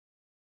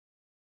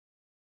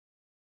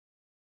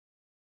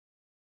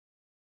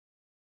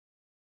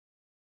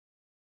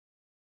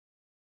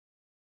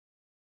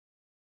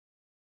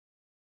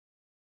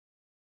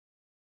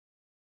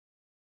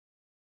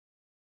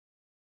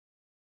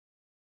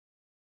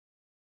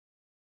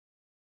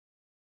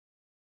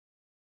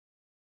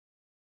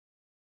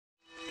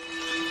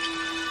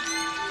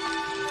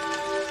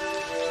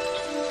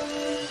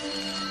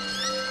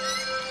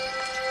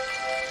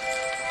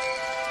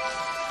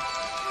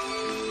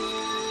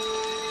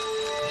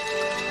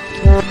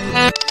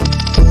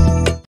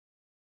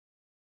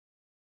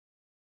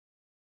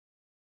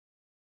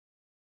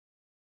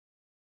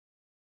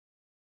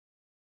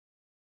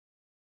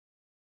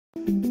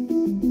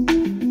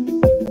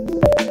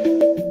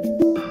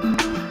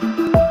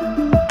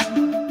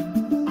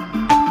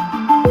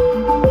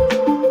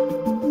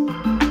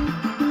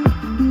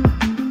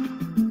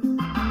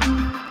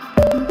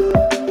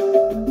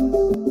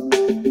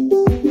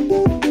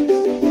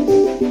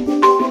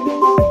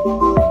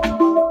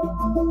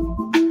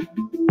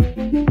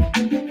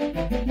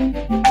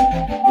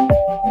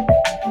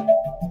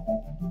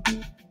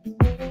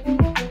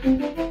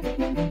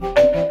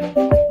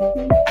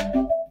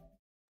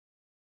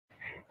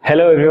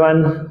Hello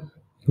everyone.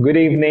 Good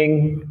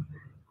evening.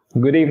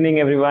 Good evening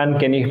everyone.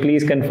 Can you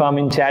please confirm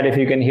in chat if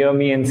you can hear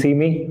me and see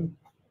me?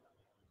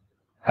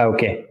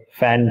 Okay,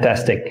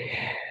 fantastic.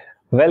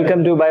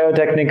 Welcome to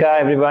Biotecnika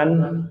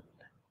everyone.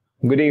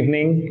 Good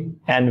evening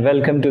and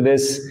welcome to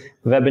this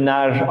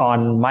webinar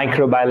on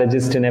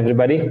microbiologist and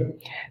everybody.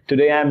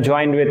 Today I am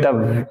joined with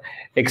an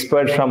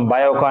expert from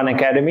Biocon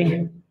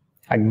Academy,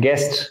 a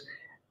guest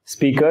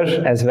speaker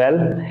as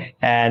well,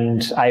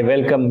 and I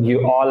welcome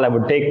you all.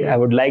 I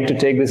would like to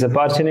take this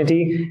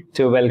opportunity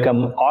to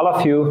welcome all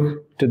of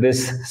you to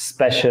this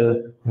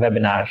special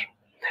webinar.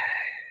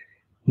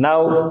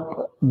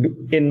 Now,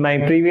 in my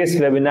previous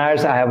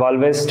webinars, I have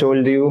always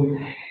told you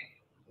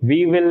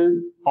we will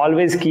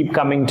always keep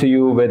coming to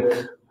you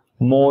with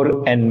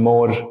more and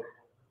more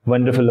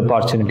wonderful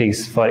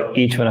opportunities for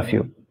each one of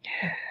you.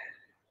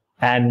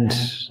 And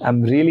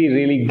I'm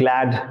really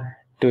glad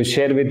to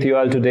share with you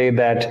all today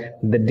that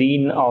the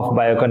Dean of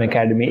Biocon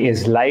Academy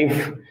is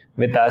live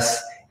with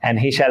us, and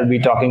he shall be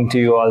talking to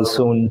you all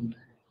soon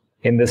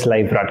in this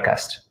live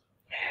broadcast.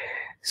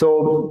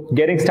 So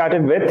getting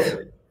started with,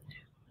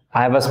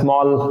 I have a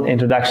small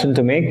introduction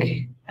to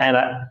make, and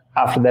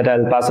after that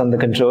I'll pass on the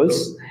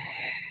controls.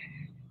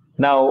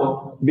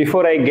 Now,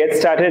 before I get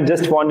started,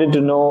 just wanted to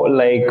know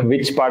like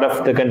which part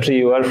of the country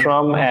you are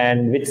from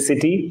and which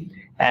city,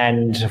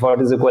 and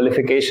what is the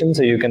qualification.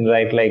 So you can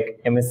write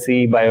like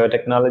MSc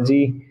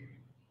Biotechnology,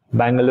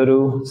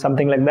 Bangalore,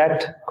 something like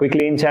that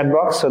quickly in chat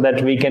box, so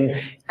that we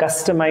can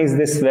customize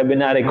this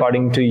webinar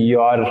according to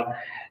your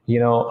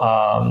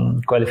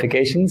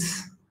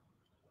qualifications.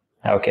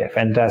 Okay,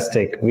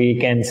 fantastic. We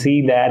can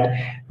see that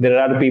there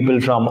are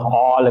people from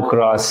all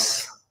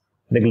across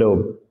the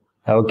globe.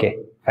 Okay,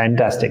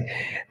 fantastic.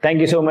 Thank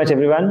you so much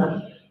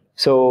everyone.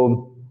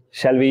 So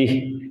shall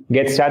we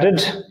get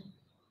started?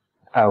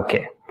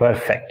 Okay,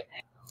 perfect.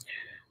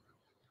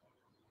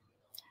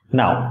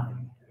 Now,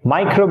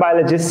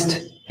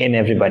 microbiologist in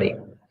everybody.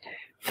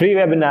 Free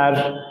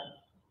webinar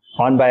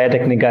on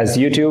Biotechnika's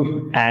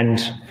YouTube and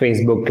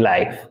Facebook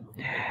Live.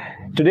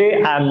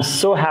 Today, I'm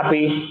so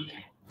happy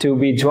to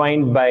be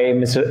joined by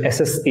Mr.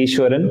 S.S.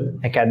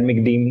 Ishwaran,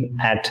 Academic Dean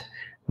at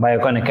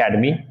Biocon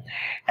Academy.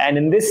 And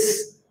in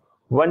this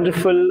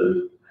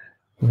wonderful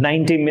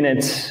 90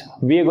 minutes,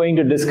 we are going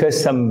to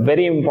discuss some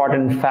very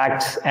important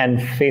facts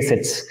and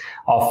facets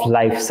of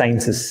life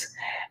sciences.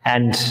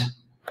 And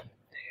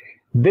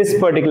this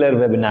particular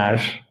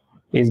webinar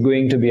is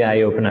going to be an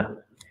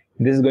eye-opener.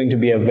 This is going to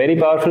be a very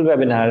powerful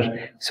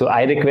webinar. So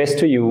I request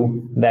to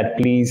you that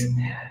please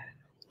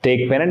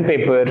take pen and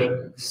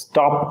paper,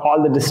 stop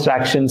all the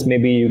distractions.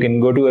 Maybe you can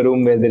go to a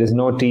room where there is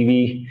no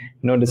TV,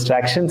 no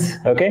distractions.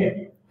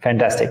 Okay,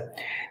 fantastic.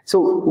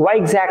 So why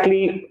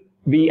exactly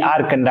we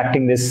are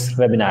conducting this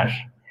webinar?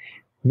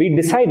 We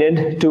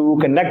decided to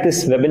conduct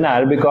this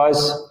webinar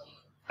because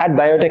at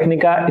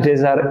Biotecnika, it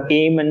is our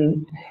aim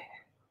and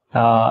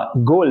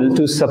goal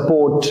to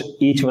support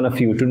each one of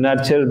you, to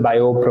nurture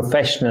bio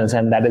professionals,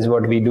 and that is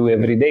what we do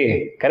every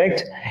day,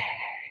 correct?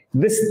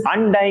 This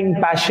undying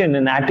passion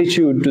and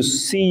attitude to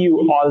see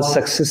you all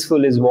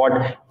successful is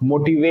what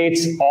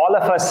motivates all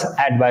of us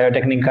at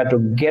Biotecnika to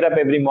get up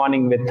every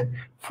morning with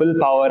full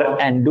power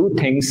and do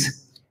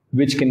things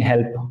which can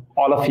help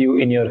all of you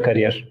in your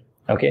career.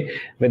 Okay,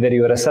 whether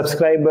you are a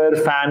subscriber,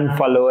 fan,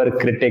 follower,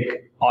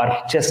 critic, or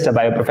just a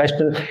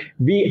bioprofessional,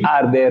 we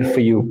are there for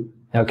you.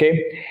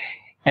 Okay,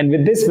 and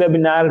with this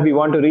webinar, we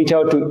want to reach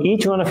out to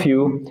each one of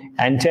you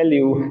and tell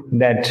you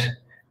that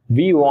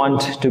we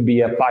want to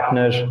be a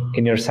partner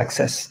in your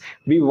success.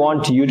 We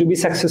want you to be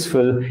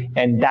successful,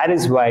 and that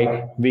is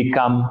why we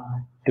come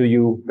to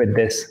you with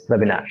this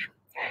webinar.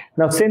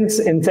 Now, since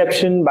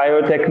inception,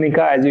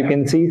 Biotecnika, as you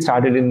can see,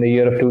 started in the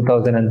year of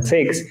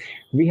 2006.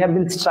 We have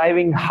been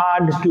striving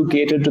hard to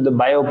cater to the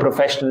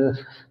bioprofessional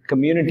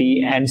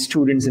community and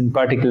students in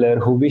particular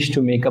who wish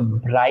to make a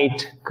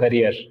bright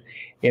career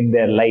in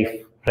their life,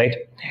 right?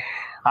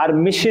 Our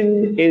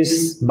mission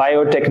is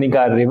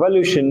Biotecnika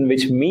Revolution,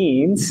 which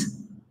means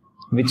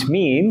we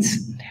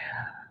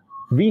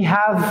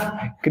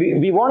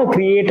want to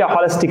create a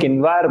holistic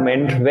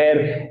environment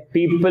where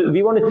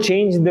we want to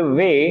change the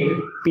way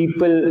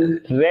people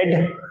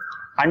read,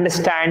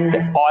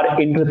 understand,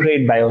 or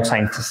interpret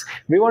biosciences.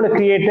 We want to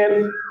create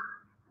a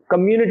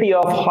community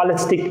of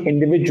holistic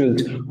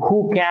individuals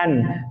who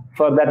can,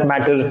 for that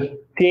matter,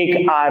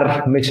 take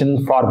our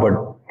mission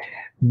forward.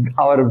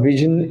 Our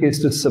vision is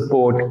to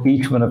support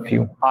each one of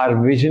you.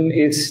 Our vision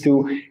is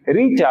to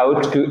reach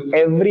out to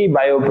every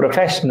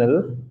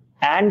bioprofessional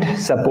and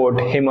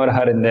support him or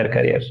her in their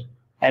career.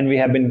 And we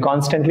have been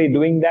constantly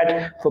doing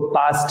that for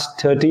past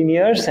 13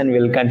 years, and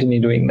we'll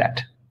continue doing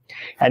that.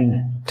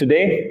 And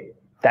today,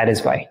 that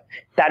is why.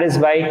 That is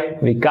why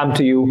we come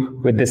to you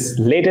with this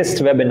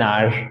latest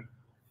webinar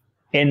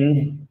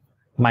in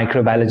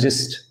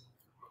Microbiologist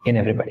in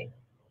Everybody.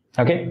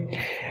 Okay.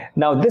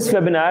 Now, this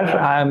webinar,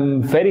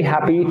 I'm very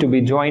happy to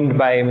be joined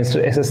by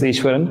Mr. S.S.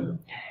 Ishwaran,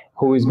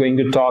 who is going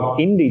to talk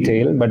in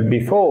detail. But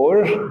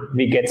before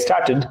we get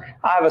started,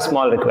 I have a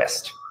small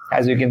request.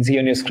 As you can see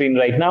on your screen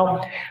right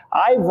now,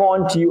 I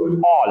want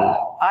you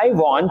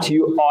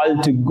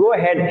all to go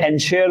ahead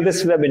and share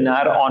this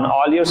webinar on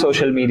all your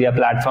social media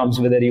platforms,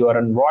 whether you are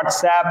on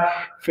WhatsApp,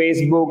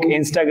 Facebook,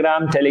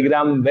 Instagram,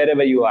 Telegram,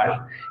 wherever you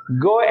are.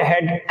 Go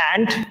ahead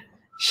and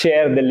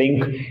share the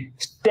link.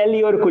 Tell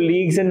your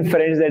colleagues and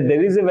friends that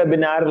there is a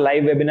webinar,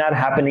 live webinar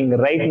happening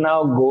right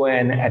now. Go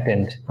and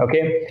attend.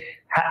 Okay.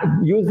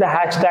 Use the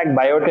hashtag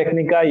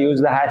Biotecnika, use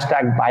the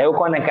hashtag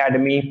Biocon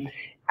Academy,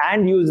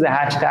 and use the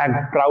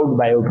hashtag Proud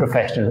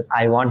Bioprofessional.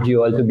 I want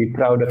you all to be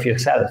proud of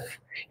yourself.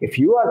 If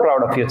you are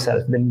proud of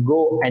yourself, then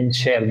go and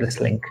share this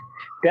link.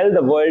 Tell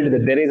the world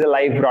that there is a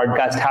live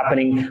broadcast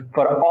happening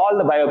for all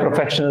the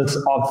bioprofessionals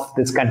of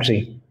this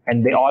country,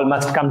 and they all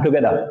must come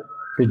together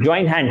to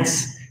join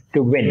hands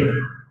to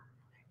win.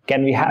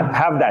 Can we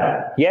have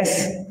that?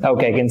 Yes?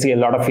 Okay, I can see a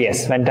lot of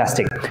yes.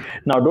 Fantastic.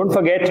 Now, don't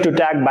forget to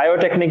tag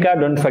Biotecnika.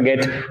 Don't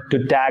forget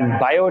to tag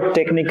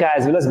Biotecnika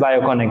as well as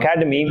Biocon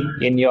Academy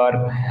in your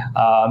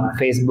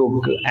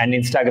Facebook and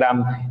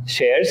Instagram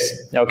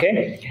shares.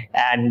 Okay?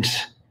 And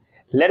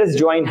let us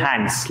join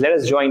hands. Let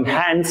us join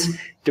hands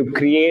to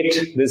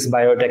create this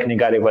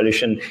Biotecnika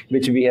revolution,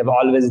 which we have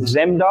always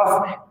dreamed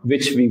of,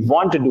 which we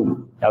want to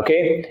do.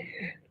 Okay?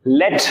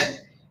 Let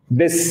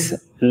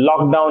this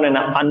lockdown and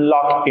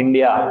unlock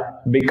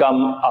India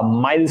become a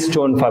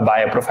milestone for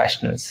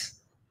bioprofessionals.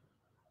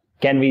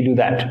 Can we do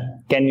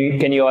that? Can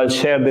you all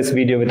share this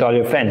video with all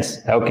your friends?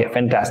 Okay,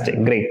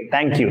 fantastic, great.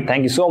 Thank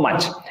you so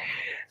much.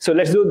 So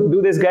let's do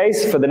this,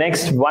 guys. For the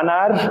next 1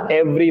 hour,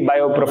 every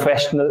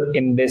bioprofessional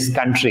in this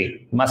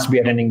country must be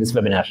attending this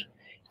webinar,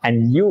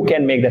 and you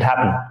can make that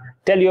happen.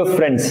 Tell your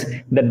friends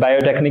that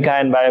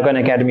Biotecnika and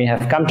Biocon Academy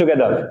have come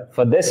together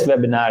for this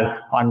webinar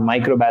on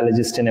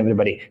Microbiologist in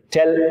Everybody.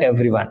 Tell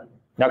everyone.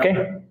 Okay?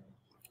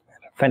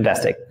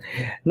 Fantastic.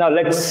 Now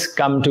let's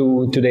come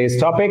to today's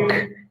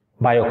topic,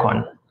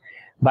 Biocon.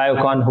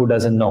 Biocon, who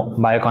doesn't know?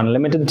 Biocon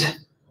Limited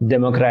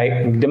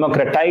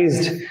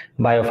democratized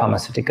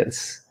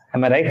biopharmaceuticals.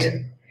 Am I right?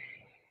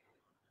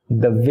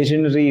 The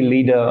visionary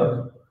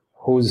leader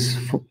whose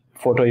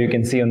photo you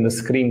can see on the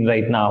screen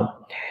right now,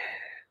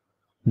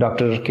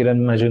 Dr.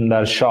 Kiran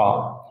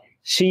Majumdar-Shaw,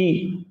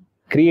 she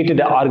created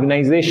an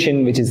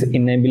organization which is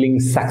enabling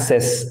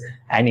success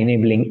and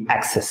enabling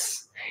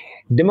access,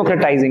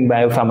 democratizing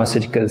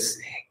biopharmaceuticals,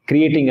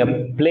 creating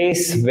a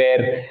place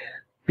where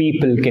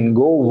people can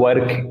go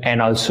work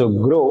and also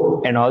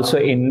grow and also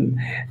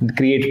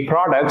create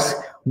products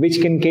which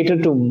can cater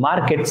to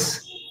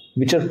markets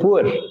which are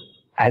poor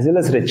as well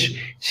as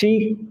rich.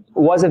 She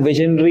was a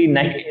visionary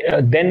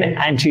then,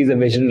 and she's a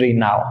visionary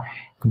now.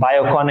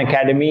 Biocon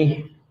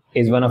Academy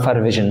is one of her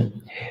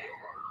vision.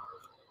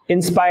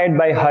 Inspired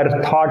by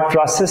her thought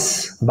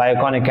process,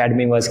 Biocon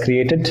Academy was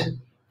created,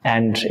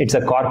 and it's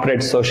a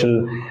corporate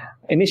social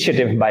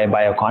initiative by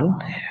Biocon,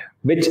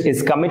 which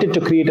is committed to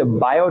create a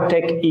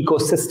biotech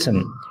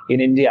ecosystem in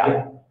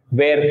India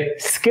where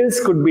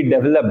skills could be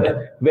developed,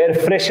 where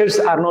freshers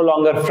are no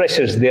longer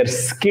freshers, they're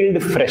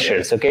skilled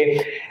freshers,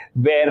 okay?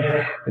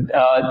 Where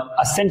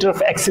a center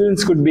of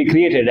excellence could be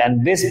created.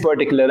 And this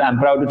particular, I'm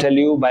proud to tell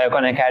you,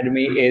 Biocon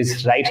Academy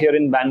is right here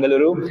in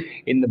Bangalore,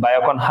 in the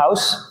Biocon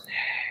house.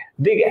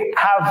 They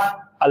have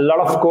a lot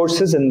of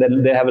courses,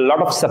 and they have a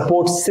lot of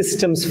support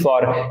systems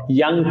for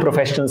young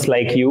professionals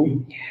like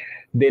you.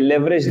 They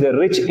leverage the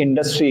rich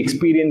industry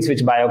experience which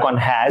Biocon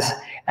has,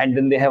 and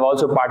then they have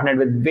also partnered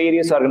with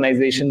various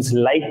organizations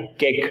like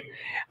KEC,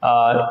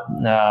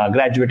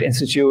 Graduate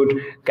Institute,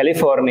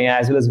 California,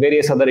 as well as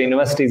various other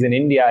universities in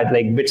India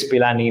like BITS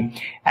Pilani,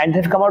 and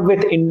they've come out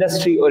with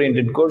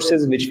industry-oriented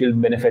courses which will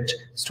benefit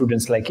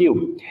students like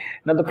you.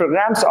 Now, the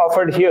programs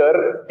offered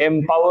here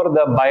empower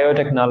the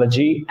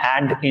biotechnology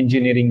and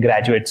engineering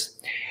graduates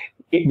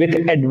with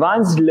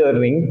advanced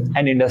learning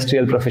and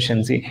industrial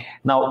proficiency.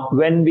 Now,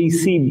 when we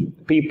see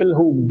people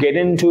who get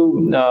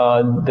into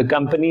the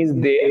companies,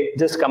 they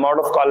just come out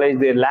of college,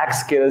 they lack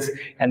skills,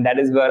 and that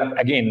is where,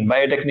 again,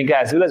 Biotecnika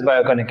as well as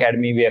Biocon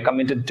Academy, we are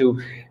committed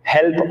to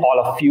help all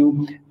of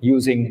you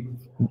using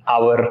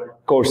our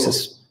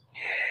courses.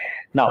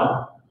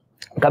 Now,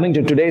 coming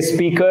to today's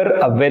speaker,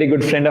 a very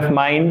good friend of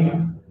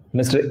mine,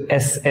 Mr.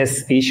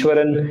 S.S.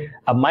 Ishwaran,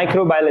 a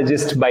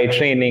microbiologist by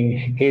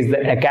training. He is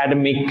the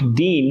academic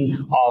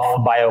dean of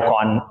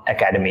Biocon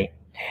Academy.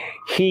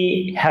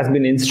 He has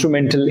been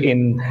instrumental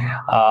in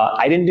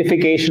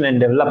identification and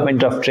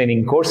development of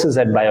training courses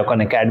at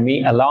Biocon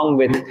Academy, along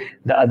with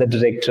the other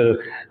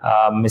director,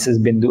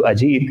 Mrs. Bindu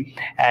Ajit.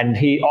 And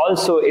he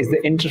also is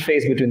the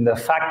interface between the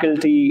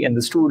faculty and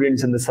the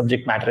students and the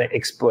subject matter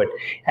expert.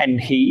 And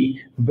he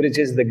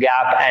bridges the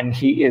gap, and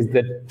he is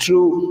the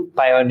true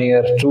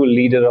pioneer, true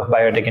leader of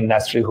biotech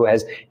industry who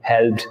has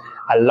helped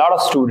a lot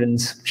of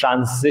students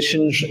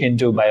transition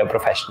into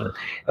bioprofessional.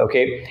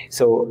 Okay,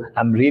 so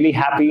I'm really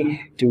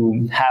happy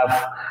to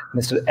have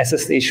Mr.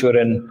 S.S.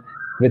 Ishwaran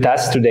with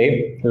us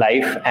today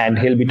live, and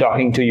he'll be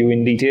talking to you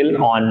in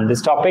detail on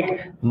this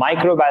topic,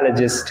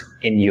 microbiologist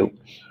in you.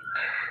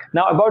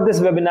 Now, about this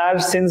webinar,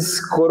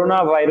 since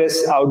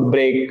coronavirus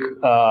outbreak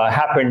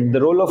happened, the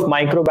role of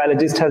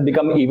microbiologist has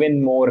become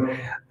even more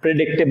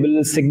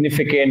predictable,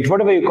 significant,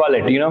 whatever you call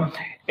it. You know,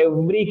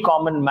 every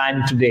common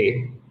man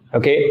today,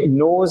 okay,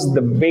 knows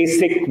the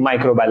basic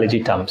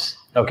microbiology terms.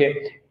 Okay,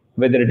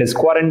 whether it is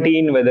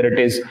quarantine, whether it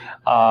is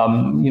a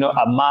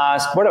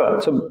mask, whatever.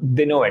 So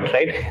they know it,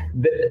 right?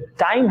 The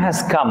time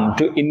has come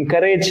to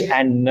encourage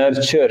and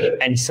nurture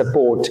and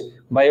support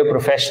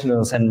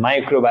bioprofessionals and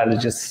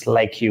microbiologists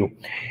like you.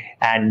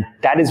 And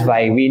that is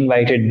why we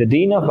invited the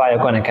Dean of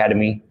Biocon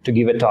Academy to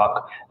give a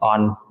talk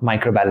on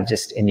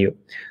microbiologist in you.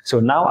 So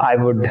now I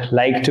would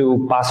like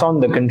to pass on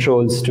the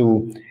controls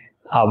to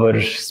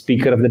our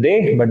speaker of the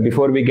day. But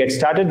before we get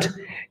started,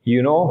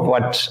 you know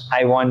what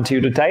I want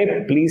you to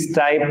type. Please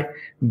type,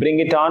 bring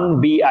it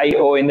on,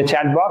 BIO in the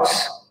chat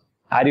box.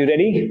 Are you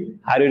ready?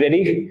 Are you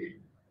ready?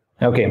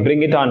 Okay,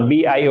 bring it on,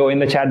 BIO in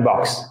the chat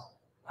box.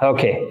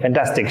 Okay,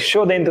 fantastic.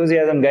 Show the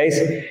enthusiasm, guys.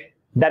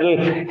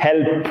 That'll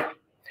help,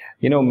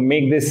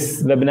 make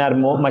this webinar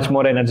much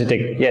more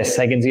energetic. Yes,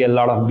 I can see a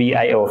lot of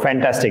BIO.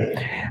 Fantastic.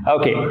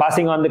 Okay,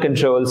 passing on the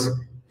controls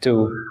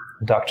to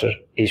Dr.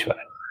 Ishwaran.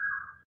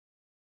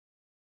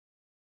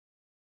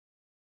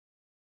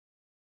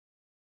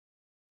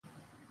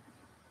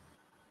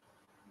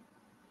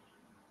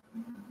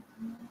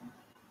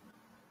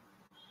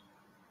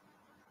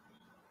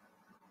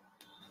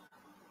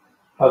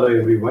 Hello,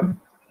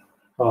 everyone.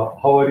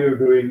 How are you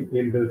doing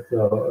in this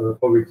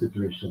COVID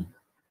situation?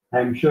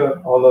 I'm sure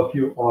all of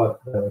you are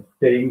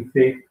staying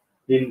safe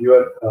in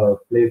your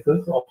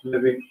places of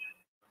living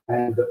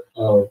and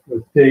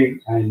staying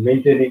and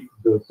maintaining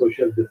the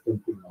social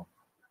distancing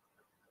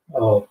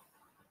now.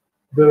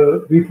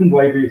 The reason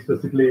why we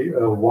specifically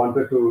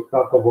wanted to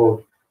talk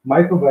about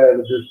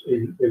microbiologists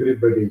in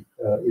everybody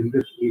in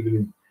this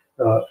evening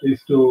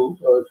is to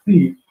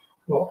see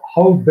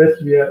how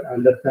best we are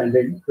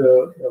understanding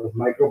the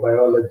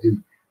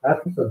microbiology as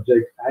a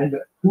subject and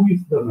who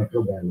is the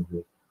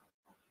microbiologist.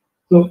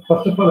 So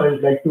first of all, I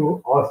would like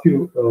to ask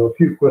you a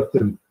few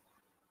questions.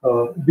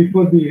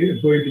 Before we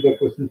go into the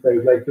questions, I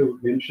would like to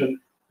mention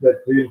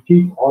that we will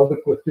keep all the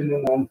questions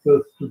and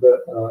answers to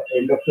the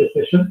end of the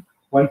session.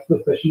 Once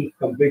the session is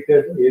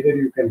completed, either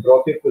you can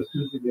drop your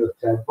questions in your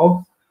chat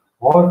box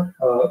or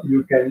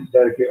you can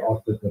directly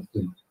ask the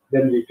question.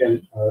 Then we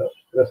can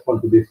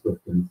respond to these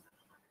questions.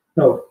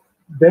 Now,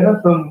 there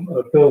are some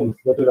terms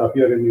that will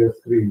appear in your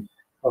screen.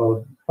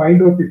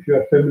 Find out if you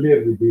are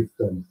familiar with these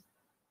terms.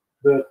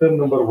 The term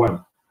number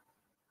one,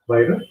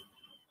 virus.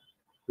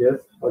 Yes,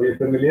 are you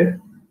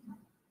familiar?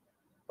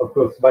 Of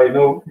course, by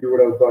now you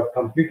would have got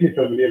completely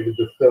familiar with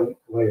this term,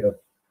 virus.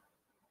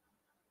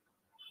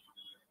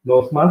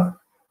 Nose mask.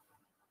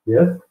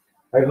 Yes,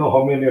 I don't know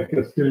how many of you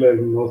are still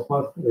wearing nose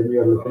mask when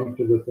you are listening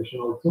to the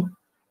session also,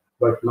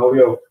 but now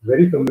we are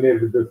very familiar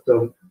with this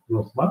term,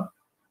 nose mask.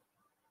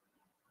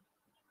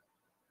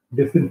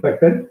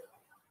 Disinfectant.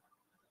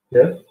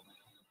 Yes.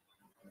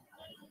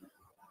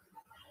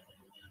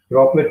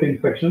 Droplet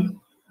infection.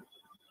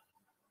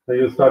 So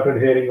you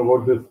started hearing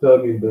about this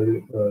term in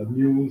the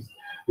news,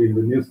 in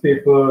the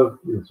newspapers.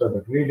 You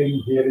started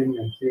reading, hearing,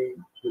 and seeing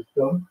this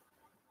term.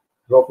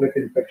 Droplet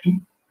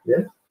infection.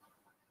 Yes.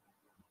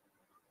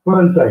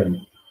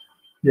 Quarantine.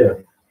 Yes.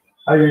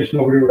 I wish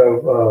nobody would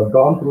have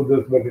gone through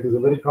this, but it is a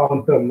very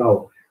common term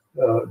now,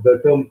 the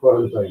term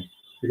quarantine.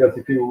 Because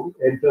if you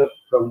enter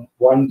from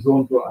one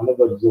zone to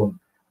another zone,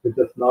 which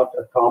is not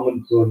a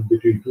common zone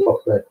between two of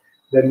that,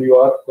 then you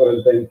are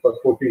quarantined for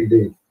 14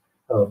 days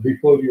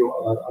before you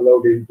are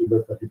allowed into the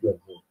particular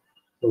zone.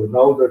 So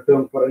now the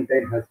term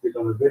quarantine has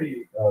become a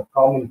very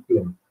common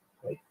term.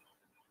 Right?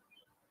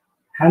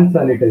 Hand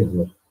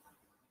sanitizer.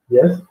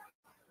 Yes,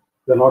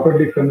 they're not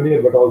only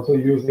familiar but also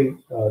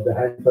using the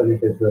hand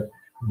sanitizer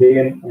day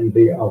in and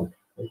day out.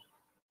 Right?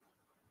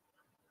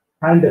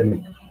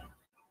 Pandemic.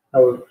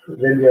 Now,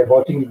 when we are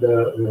watching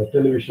the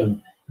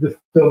television, this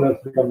term has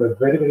become a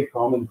very, very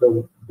common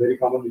term, very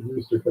commonly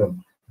used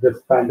term,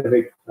 this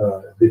pandemic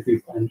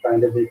disease and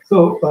pandemic.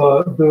 So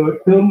the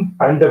term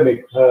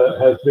pandemic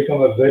has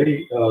become a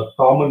very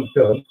common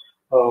term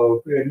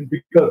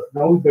because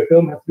now the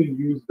term has been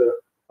used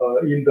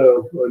in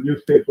the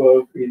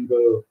newspapers, in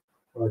the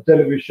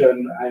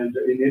television, and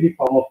in any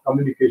form of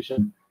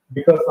communication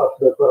because of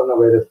the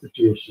coronavirus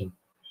situation.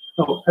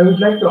 Now, I would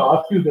like to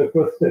ask you the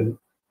question,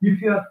 if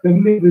you are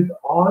familiar with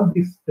all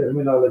these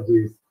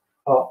terminologies,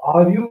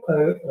 Are you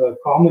a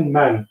common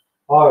man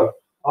or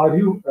are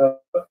you a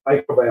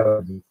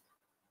microbiologist?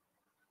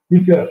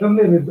 If you are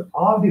familiar with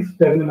all these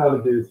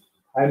terminologies,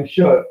 I'm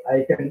sure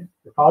I can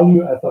call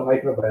you as a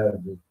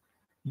microbiologist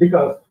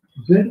because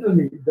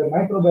generally the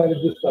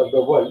microbiologists are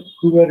the ones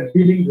who are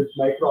dealing with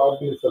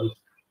microorganisms,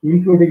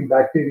 including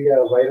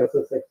bacteria,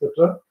 viruses,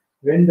 etc.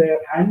 When they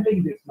are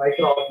handling these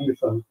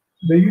microorganisms,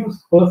 they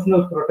use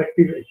personal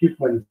protective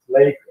equipment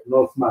like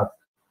nose mask.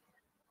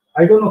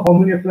 I don't know how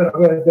many of you are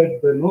aware that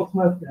the nose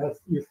mask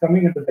is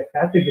coming under the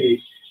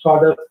category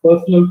called as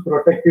personal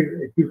protective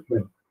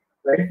equipment,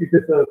 right? It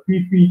is a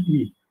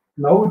PPE.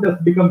 Now it has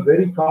become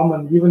very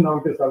common, even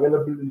now it is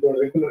available in the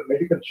regular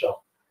medical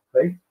shop,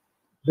 right?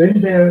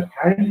 When they are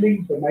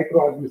handling the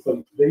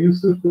microorganisms, they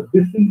used to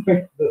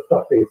disinfect the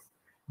surface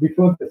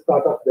before they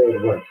start off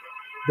their work.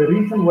 The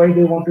reason why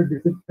they want to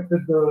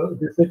disinfect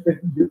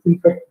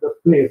the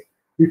place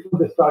before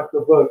they start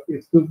the work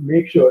is to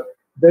make sure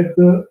that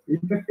the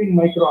infecting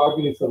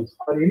microorganisms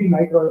or any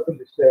microorganism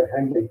which they are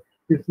handling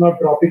is not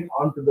dropping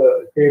onto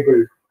the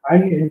table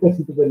and enters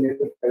into the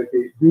nasal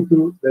cavity due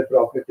to the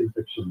droplet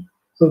infection.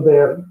 So they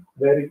are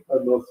wearing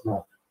a nose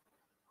mask.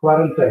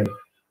 Quarantine.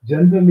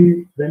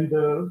 Generally, when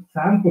the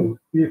sample,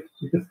 if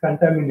it is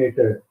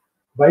contaminated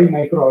by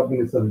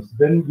microorganisms,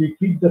 then we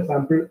keep the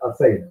sample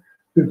aside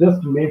to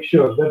just make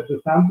sure that the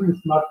sample is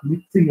not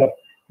mixing up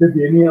with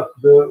any of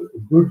the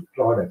good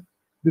product.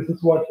 This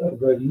is what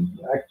the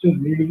actual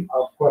meaning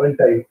of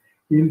quarantine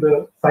in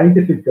the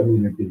scientific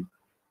community.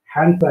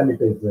 Hand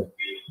sanitizer.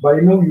 By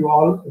now, you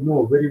all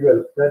know very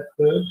well that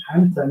the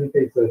hand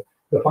sanitizer,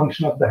 the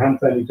function of the hand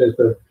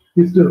sanitizer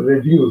is to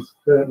reduce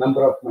the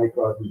number of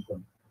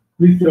microorganisms.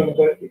 Please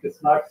remember, it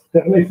is not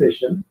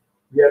sterilization.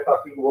 We are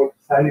talking about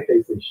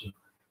sanitization,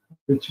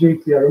 which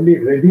means we are only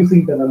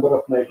reducing the number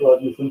of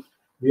microorganisms.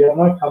 We are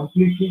not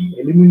completely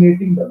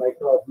eliminating the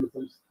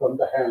microorganisms from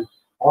the hand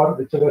or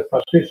whichever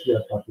surface we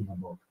are talking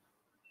about.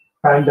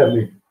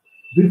 Pandemic.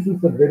 This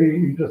is a very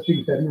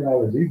interesting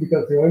terminology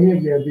because earlier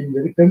we have been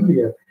very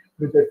familiar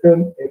with the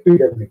term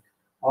epidemic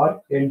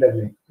or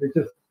endemic, which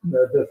is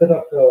the set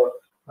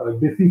of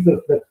diseases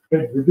that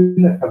spread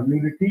within a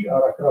community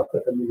or across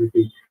the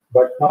community,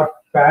 but not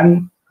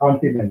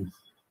pan-continents.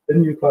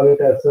 Then you call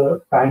it as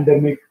a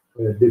pandemic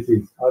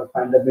disease or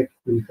pandemic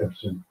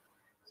infection.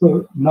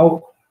 So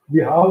now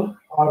we all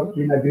are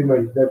in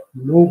agreement that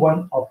no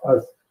one of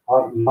us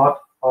are not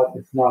or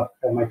is not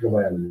a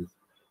microbiologist.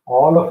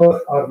 All of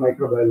us are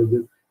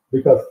microbiologists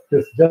because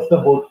it's just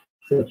about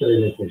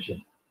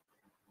self-realization.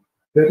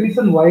 The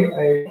reason why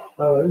I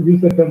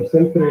use the term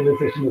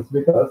self-realization is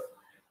because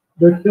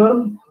the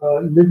term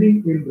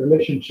living in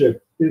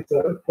relationship is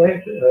a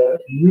quite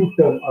new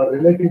term or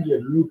relatively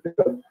a new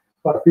term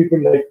for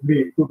people like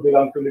me who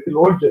belong to little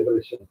old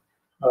generation.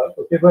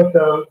 Okay, but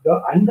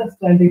the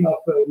understanding of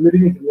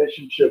living in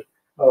relationship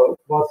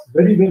was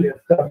very well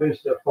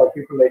established for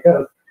people like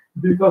us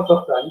because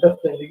of the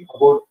understanding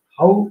about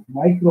how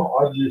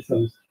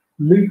microorganisms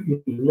live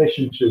in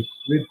relationship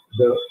with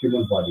the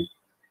human body.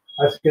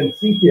 As you can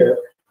see here,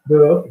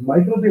 the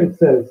microbial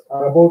cells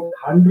are about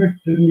 100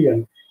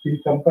 trillion in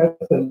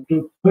comparison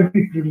to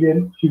 30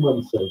 trillion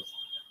human cells.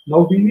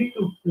 Now we need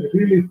to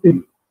really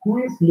think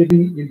who is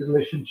living in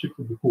relationship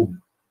with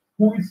whom,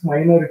 who is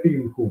minority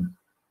in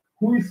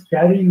who is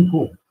carrying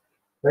whom,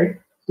 right?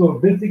 So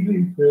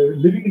basically,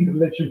 living in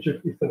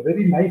relationship is a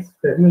very nice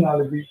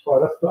terminology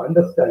for us to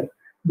understand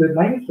the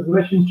nice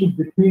relationship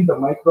between the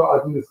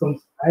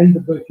microorganisms and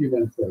the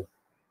human cells.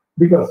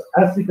 Because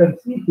as you can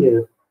see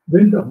here,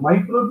 when the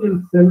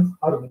microbial cells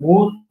are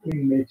more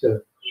in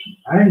nature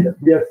and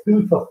we are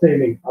still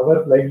sustaining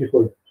our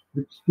livelihood,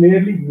 which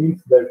clearly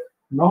means that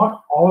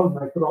not all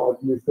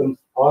microorganisms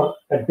are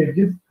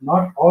contagious,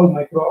 not all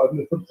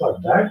microorganisms are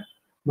bad,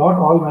 not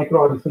all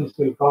microorganisms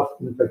will cause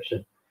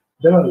infection.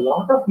 There are a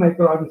lot of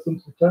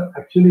microorganisms which are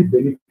actually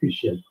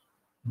beneficial.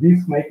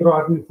 These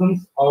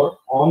microorganisms are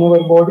on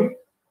our body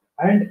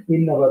and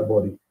in our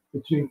body,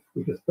 which means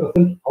it is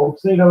present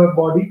outside our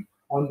body,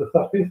 on the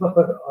surface of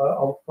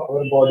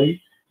our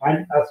body,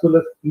 and as well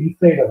as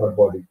inside our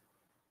body.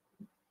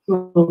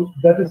 So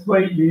that is why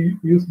we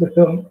use the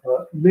term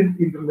live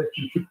in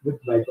relationship with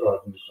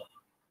microorganisms.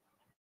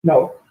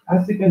 Now,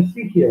 as you can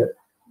see here,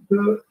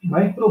 the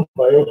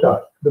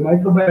microbiota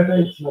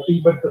is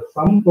nothing but the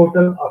sum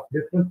total of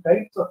different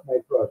types of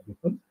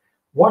microorganisms.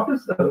 What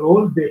is the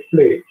role they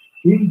play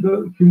in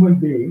the human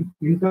being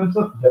in terms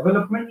of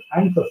development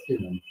and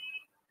sustenance?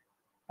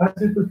 As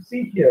you could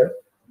see here,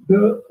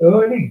 the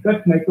early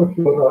gut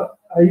microflora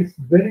is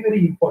very,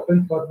 very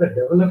important for the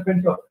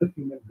development of the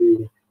human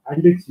being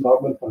and its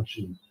normal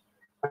functioning.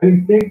 I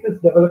will take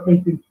this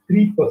development in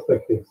three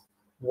perspectives.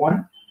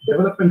 One,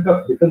 development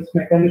of defense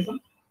mechanism.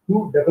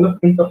 Two,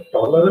 development of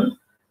tolerance.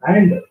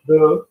 And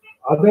the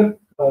other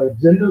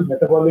general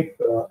metabolic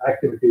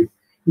activities,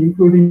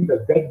 including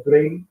the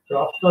gut-brain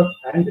crosstalk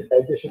and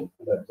digestion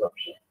and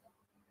absorption.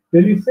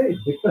 When you say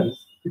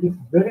defense, it is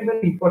very,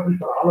 very important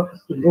for all of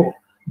us to know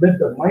that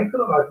the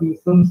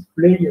microorganisms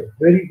play a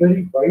very,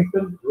 very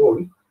vital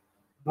role,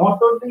 not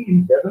only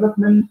in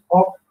development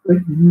of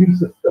the immune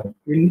system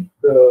in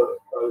the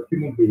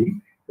human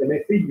being. When I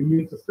say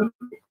immune system,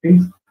 it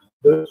means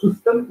the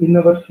system in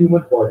our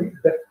human body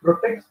that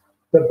protects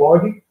the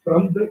body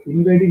from the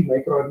invading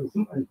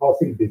microorganism and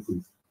causing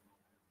disease.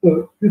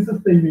 So this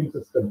is the immune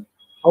system.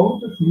 How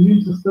this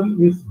immune system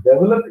is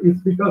developed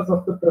is because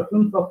of the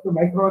presence of the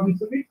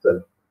microorganism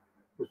itself.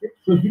 Okay?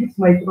 So these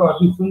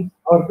microorganisms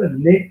are the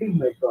native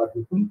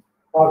microorganisms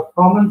or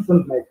common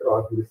cell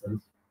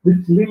microorganisms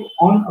which live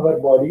on our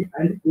body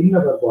and in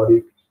our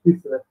body, is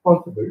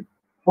responsible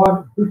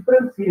for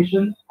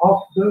differentiation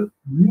of the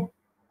new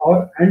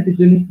or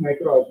antigenic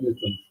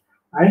microorganisms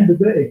and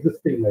the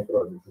existing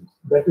microorganisms.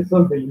 That is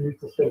how the immune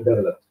system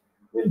develops.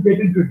 We'll get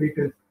into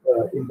details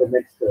in the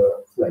next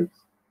slides.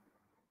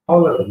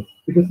 Tolerance.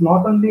 It is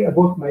not only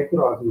about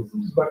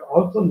microorganisms, but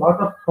also a lot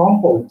of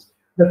compounds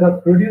that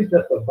are produced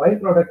as a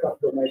byproduct of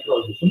the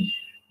microorganisms,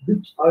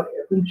 which are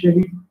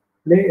essentially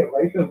play a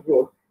vital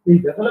role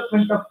in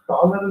development of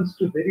tolerance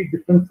to very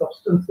different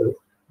substances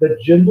that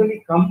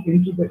generally come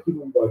into the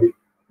human body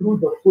through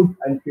the food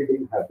and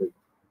feeding habits.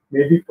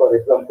 Maybe, for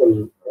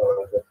example,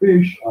 the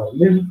fish or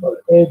milk or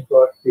egg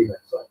or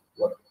peanuts or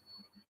whatever.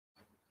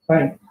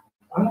 And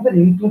another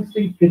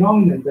interesting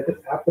phenomenon that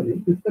is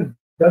happening is the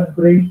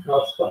gut-brain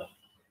crosstalk.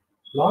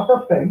 A lot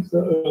of times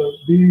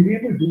we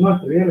really do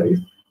not realize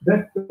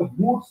that the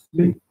mood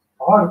swing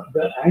or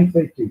the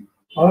anxiety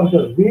or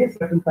the way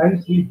certain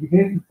times we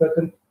behave in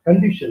certain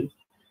conditions,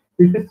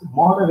 it is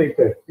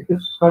moderated, it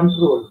is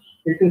controlled,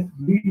 it is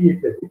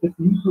mediated, it is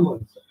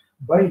influenced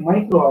by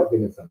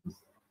microorganisms.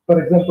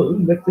 For example,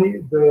 let's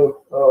say the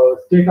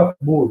state of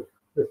mood,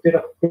 the state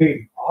of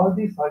pain, all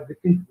these are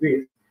different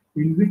ways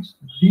in which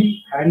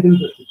we handle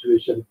the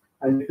situation,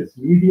 and it is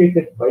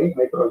mediated by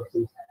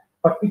microorganisms,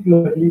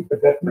 particularly the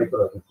gut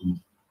microorganisms.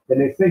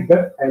 When I say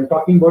gut, I am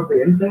talking about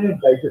the entire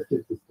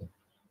digestive system,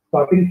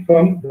 starting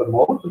from the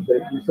mouth,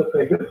 the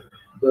esophagus,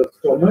 the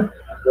stomach,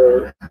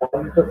 the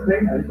small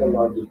intestine, and the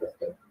large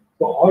intestine.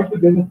 So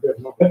altogether, the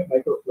gut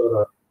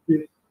microflora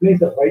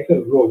plays a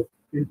vital role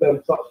in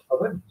terms of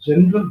our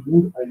general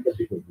mood and the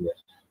behavior.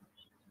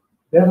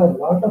 There are a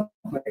lot of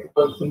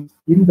microorganisms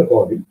in the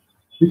body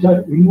which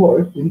are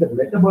involved in the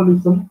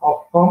metabolism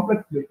of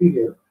complex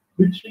material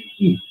which we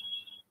eat.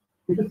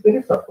 It is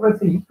very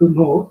surprising to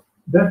know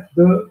that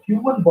the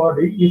human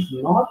body is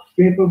not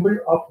capable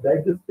of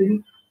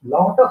digesting a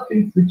lot of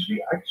things which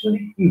we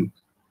actually eat.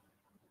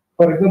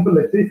 For example,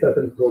 let's say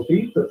certain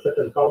proteins,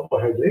 certain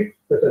carbohydrates,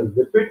 certain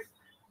lipids.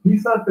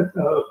 These are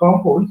the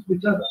compounds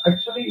which are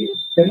actually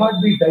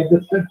cannot be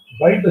digested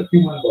by the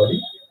human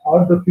body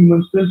or the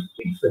human cells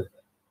itself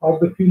or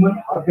the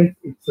human organs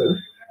itself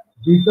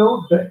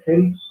without the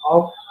help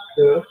of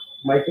the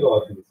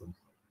microorganisms.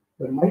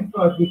 The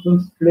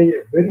microorganisms play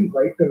a very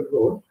vital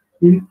role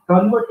in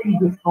converting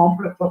these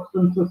complex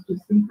substances to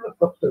simpler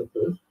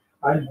substances,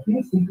 and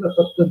these simpler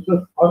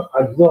substances are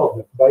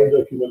absorbed by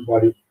the human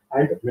body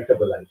and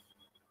metabolized.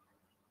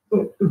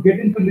 So to get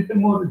into a little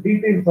more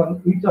details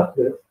on each of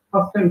this,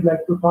 first I would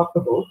like to talk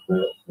about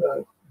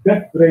the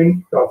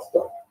gut-brain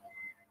crosstalk.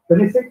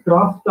 When I say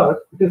crosstalk,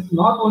 it is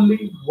not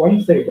only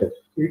one-sided,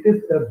 it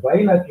is a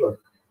bilateral,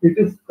 it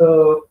is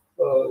a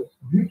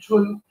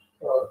mutual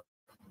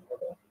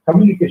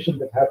communication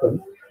that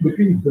happens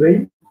between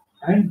brain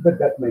and the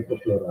gut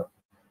microflora.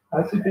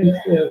 As you can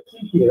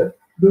see here,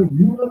 the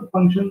neural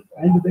functions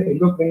and the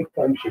endocrine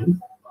functions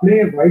play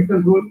a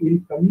vital role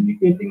in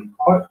communicating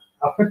or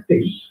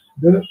affecting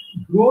the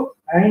growth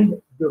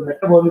and the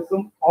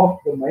metabolism of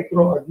the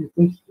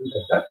microorganisms in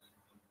the gut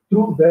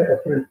through the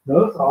efferent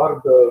nerves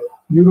or the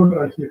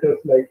neurotransmitters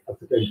like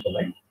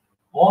acetylcholine,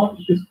 or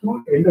it is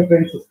through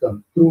endocrine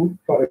system through,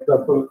 for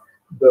example,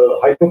 the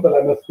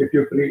hypothalamus,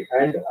 pituitary,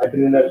 and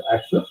adrenal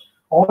axis,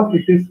 or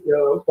it is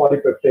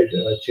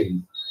polypeptide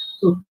chain.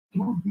 So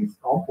through these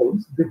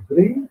compounds, the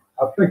brain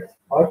affects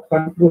or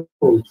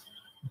controls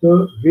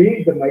the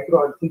way the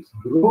microorganisms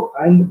grow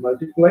and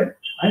multiply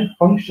and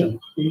function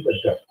in the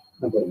gut,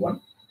 number one.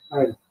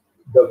 And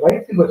the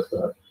vice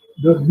versa,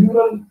 the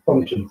neural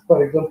functions,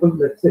 for example,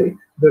 let's say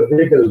the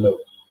vagal nerve.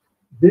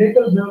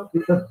 Vagal nerve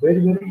is a very,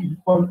 very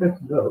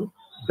important nerve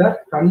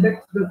that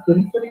conducts the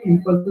sensory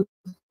impulses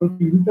from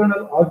the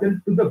internal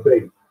organs to the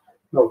brain.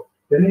 Now,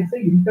 when I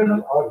say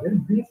internal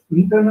organs, these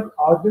internal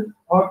organs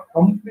are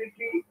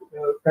completely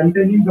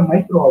containing the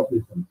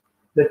microorganisms.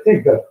 Let's say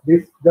gut,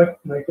 this gut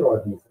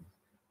microorganisms.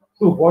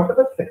 So what are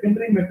the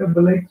secondary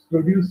metabolites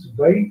produced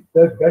by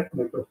the gut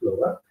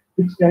microflora,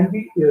 which can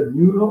be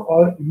neuro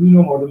or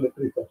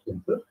immunomodulatory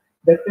substances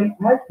that can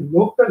act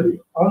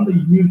locally on the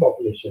immune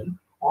population,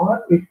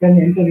 or it can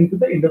enter into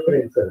the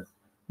endocrine cells.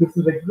 This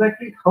is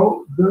exactly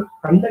how the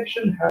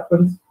conduction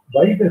happens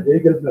by the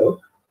vagal nerve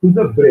to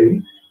the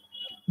brain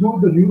through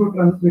the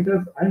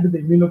neurotransmitters and the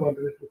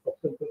immunomodulatory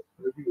substances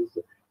produced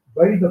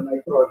by the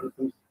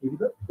microorganisms in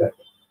the gut.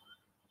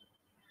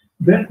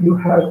 Then you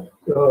have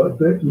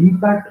the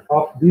impact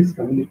of this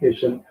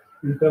communication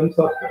in terms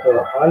of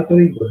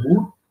altering the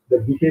mood, the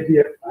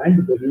behavior,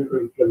 and the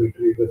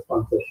neuroinflammatory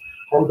responses,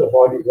 how the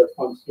body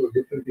responds to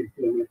different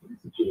inflammatory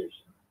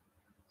situations.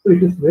 So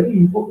it is very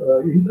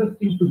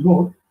interesting to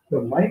note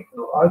the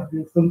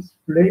microorganisms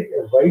play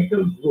a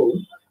vital role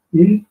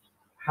in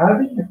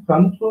having a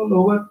control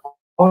over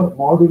or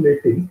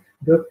modulating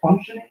the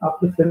functioning of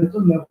the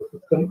central nervous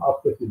system of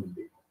the human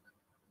being.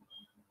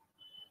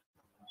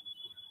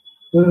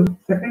 The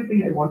second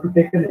thing, I want to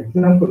take an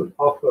example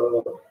of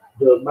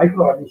the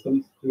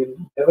microorganisms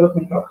in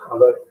development of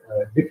our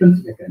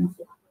defense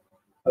mechanism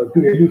to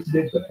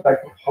elucidate the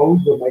fact of how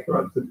the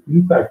microorganisms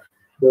impact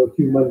the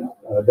human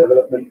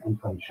development and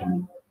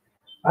functioning.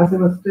 As I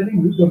was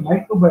telling you, the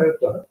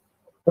microbiota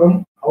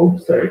from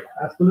outside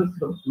as well as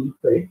from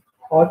inside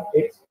are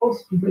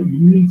exposed to the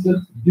immune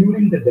cells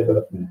during the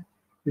development,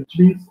 which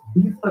means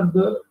these are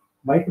the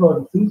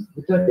microorganisms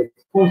which are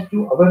exposed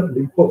to our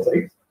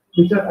lymphocytes,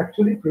 which are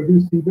actually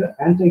producing the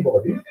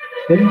antibodies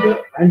when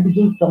the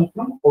antigens come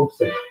from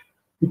outside,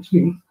 which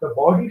means the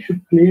body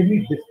should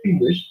clearly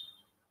distinguish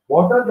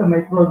what are the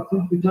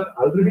microorganisms which are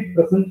already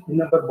present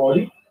in our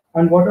body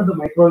and what are the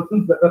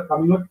microorganisms that are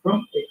coming out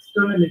from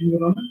external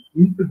environment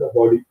into the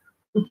body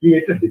to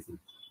create a disease.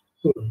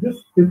 So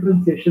this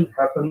differentiation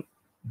happens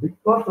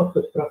because of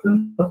the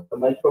presence of the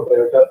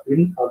microbiota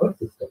in our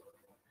system.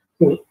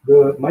 So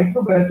the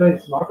microbiota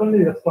is not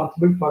only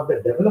responsible for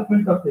the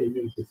development of the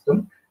immune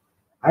system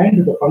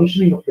and the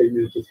functioning of the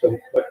immune system,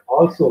 but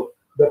also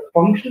the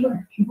functional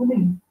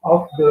tuning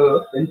of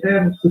the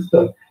entire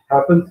system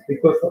happens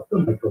because of the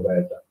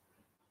microbiota.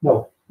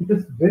 Now, it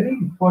is very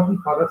important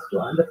for us to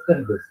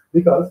understand this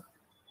because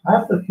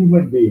as a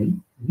human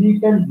being, we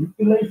can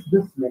utilize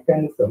this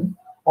mechanism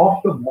of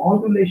the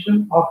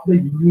modulation of the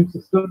immune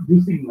system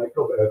using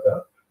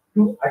microbiota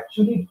to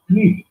actually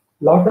treat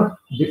a lot of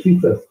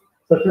diseases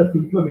such as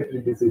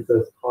inflammatory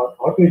diseases or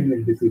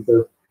autoimmune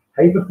diseases,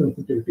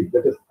 hypersensitivity,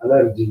 that is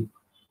allergy,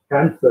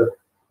 cancer,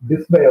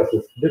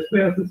 dysbiosis.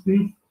 Dysbiosis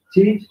means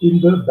change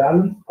in the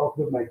balance of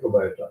the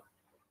microbiota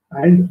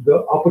and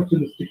the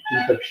opportunistic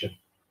infection.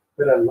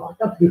 There are a lot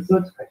of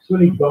research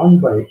actually gone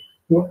by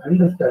to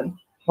understand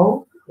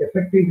how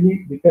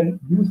effectively we can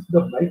use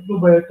the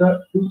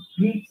microbiota to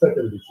treat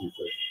certain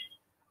diseases.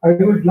 I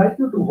would like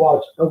you to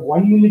watch a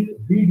 1-minute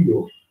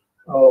video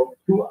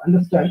to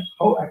understand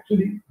how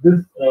actually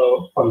this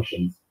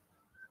functions.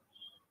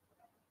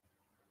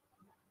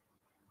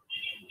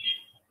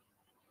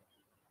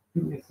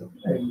 Give me a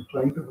second. I'm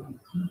trying to run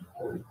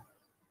this.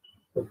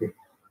 Okay.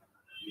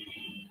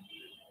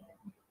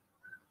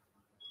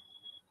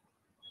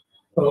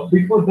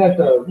 Before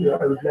that,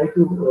 I would like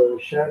to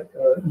share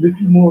a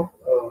little more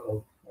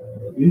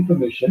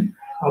information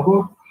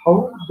about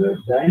how the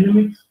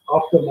dynamics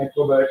of the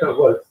microbiota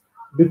works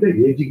with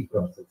the aging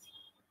process.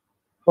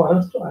 For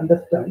us to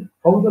understand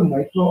how the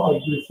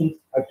microorganisms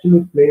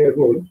actually play a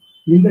role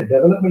in the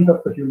development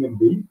of the human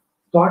being,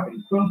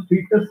 starting from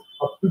fetus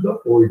up to the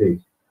old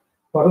age.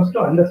 For us to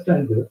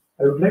understand this,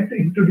 I would like to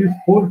introduce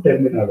 4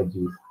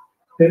 terminologies.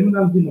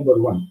 Terminology number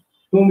 1,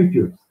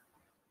 firmicutes.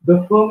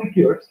 The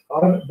firmicutes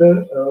are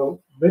the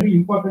very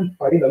important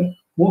phylum.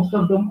 Most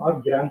of them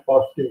are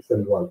gram-positive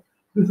cell wall.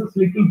 This is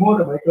little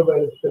more a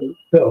microbiological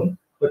term,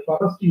 but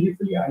for us to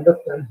easily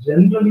understand,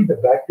 generally the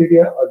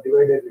bacteria are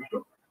divided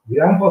into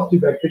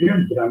gram-positive bacteria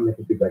and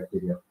gram-negative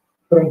bacteria.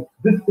 From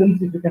this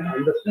sense, if you can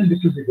understand, it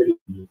will be very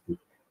easy.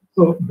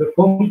 So the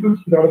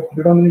firmicutes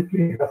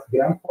predominantly has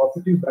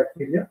gram-positive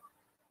bacteria.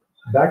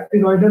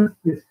 Bacteroides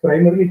is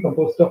primarily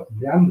composed of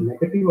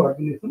gram-negative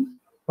organisms,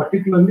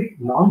 particularly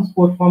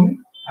non-spore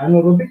forming,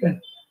 anaerobic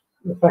and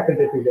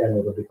facultatively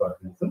anaerobic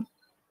organisms.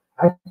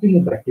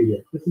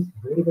 Actinobacteria. This is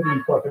very, very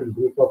important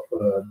group of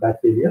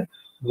bacteria.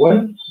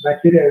 One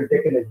bacteria, I will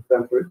take an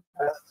example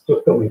as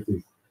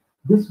Streptomyces.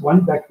 This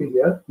one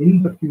bacteria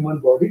in the human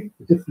body,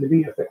 which is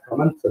living as a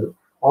commensal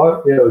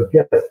or a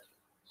guest,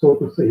 so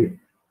to say,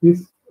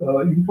 is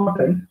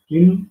important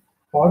in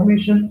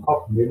formation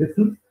of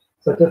medicines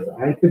such as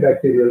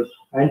antibacterials,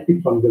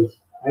 antifungals,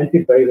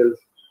 antivirals,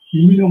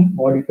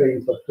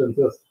 immunomodifying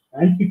substances,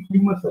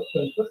 anti-tumor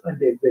substances,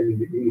 and enzyme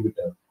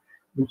inhibitors,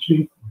 which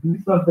means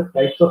these are the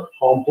types of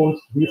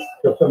compounds these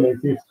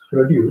Streptomyces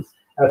produce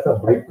as a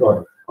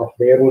byproduct of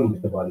their own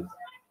metabolism.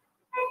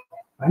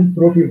 And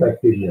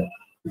proteobacteria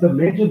is a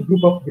major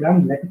group of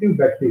gram-negative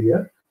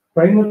bacteria,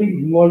 primarily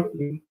involved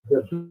in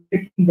the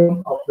breaking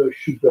down of the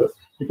sugars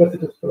because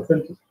it is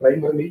present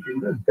primarily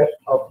in the gut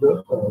of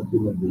the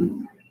human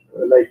being.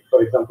 Like,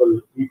 for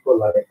example, E.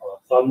 coli or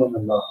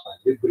Salmonella,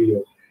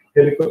 Vibrio,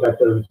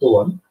 Helicobacter, and so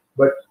on.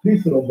 But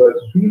please remember,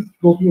 these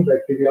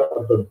proteobacteria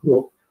are the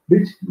group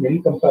which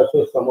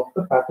encompasses some of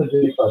the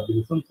pathogenic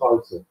organisms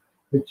also,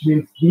 which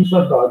means these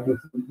are the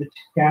organisms which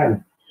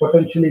can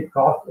potentially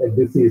cause a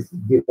disease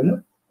given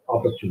an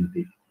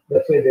opportunity.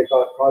 That's why they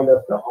are called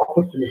as the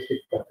opportunistic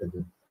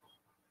pathogens.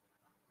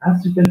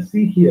 As you can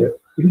see here,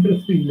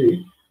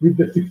 interestingly, with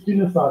the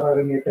 16S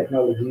rRNA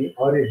technology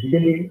or a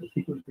DNA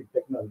sequencing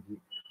technology,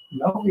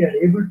 now we are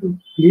able to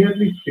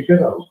clearly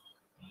figure out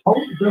how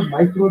the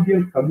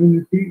microbial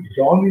community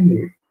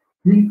dominates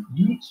in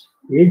each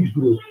age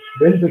group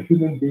when the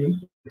human being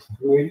is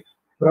growing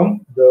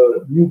from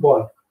the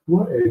newborn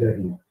to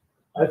elderly.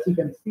 As you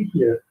can see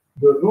here,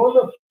 the role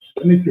of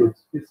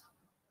magnitudes is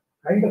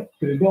kind of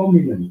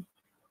predominant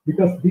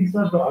because these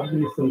are the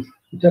organisms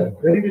which are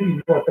very, very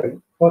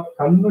important for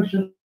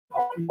conversion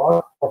of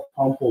lots of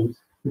compounds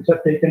which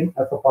are taken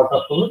as a part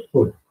of our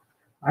food.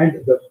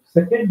 And the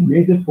second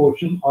major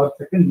portion or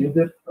second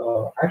major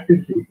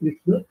activity is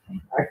the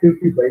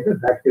activity by the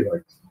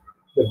bacteroids.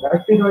 The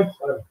bacteroids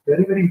are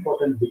very, very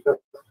important because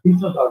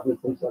these are the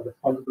organisms are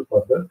responsible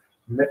for the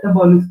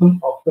metabolism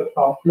of the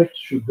complex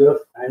sugars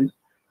and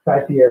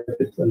fatty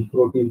acids and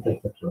proteins,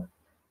 etc.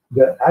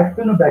 The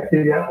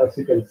actinobacteria, as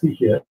you can see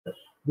here,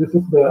 this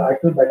is the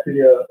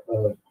actinobacteria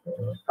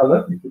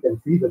color, if you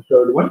can see the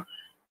third one.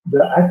 The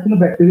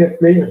actinobacteria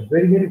play a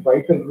very, very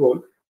vital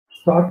role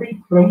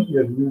starting from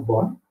your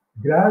newborn.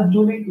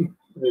 Gradually,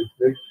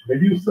 it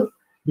reduces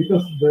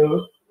because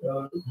the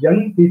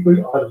young people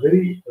are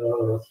very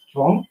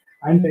strong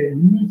and the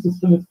immune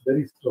system is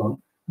very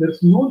strong. There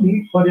is no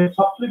need for a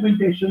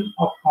supplementation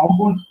of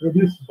compounds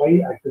produced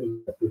by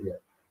actinobacteria.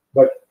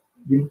 But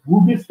in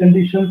obese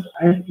conditions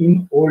and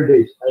in old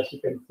age, as you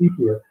can see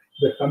here,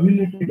 the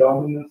community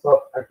dominance of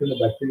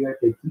actinobacteria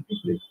takes into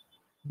place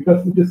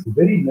because it is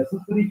very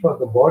necessary for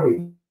the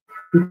body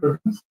to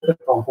produce certain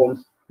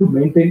compounds to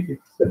maintain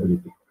its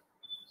stability.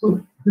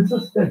 So this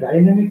is the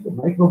dynamic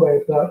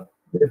microbiota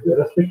with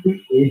respect to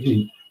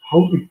aging,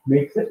 how it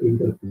makes an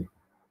interplay.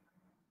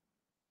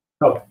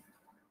 Now,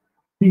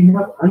 we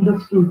have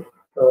understood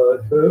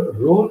the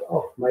role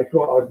of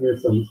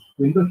microorganisms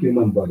in the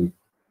human body.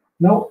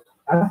 Now,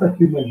 as a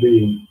human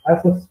being,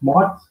 as a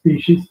smart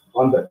species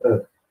on the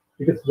earth,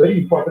 it is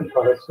very important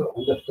for us to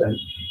understand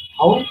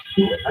how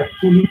to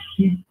actually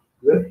keep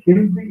the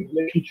healthy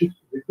relationship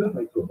with the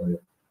microbiome.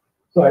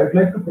 So I would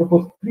like to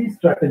propose 3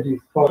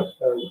 strategies for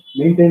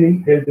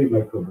maintaining healthy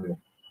microbiome.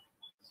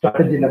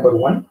 Strategy number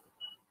 1,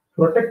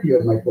 protect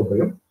your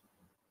microbiome.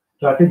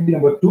 Strategy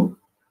number 2,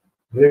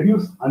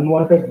 reduce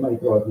unwanted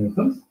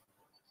microorganisms.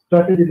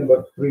 Strategy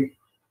number 3,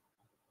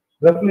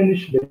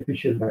 replenish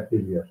beneficial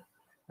bacteria.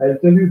 I'll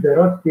tell you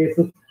there are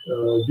cases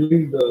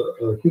during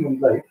the human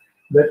life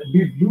that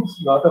we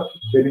lose a lot of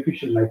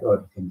beneficial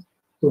microorganisms.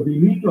 So we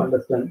need to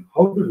understand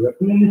how to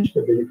replenish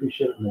the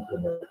beneficial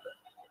microbiota.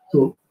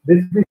 So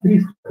basically 3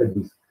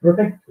 strategies: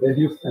 protect,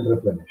 reduce, and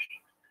replenish.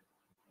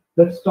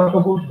 Let's talk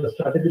about the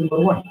strategy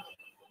number 1.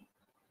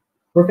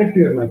 Protect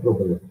your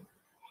microbiome.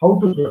 How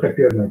to protect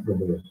your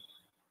microbiome?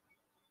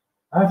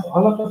 As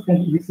all of us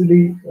can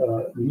easily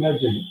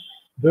imagine,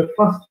 the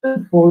first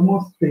and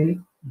foremost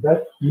thing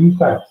that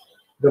impacts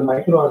the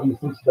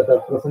microorganisms that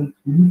are present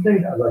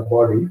inside our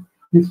body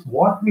is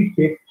what we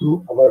take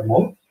through our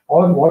mouth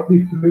or what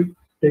we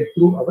take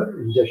through our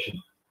ingestion.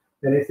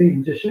 When I say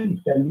ingestion,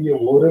 it can be an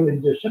oral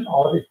ingestion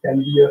or it can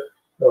be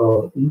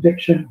a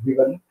injection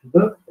given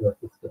to the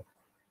system.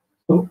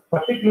 So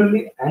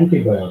particularly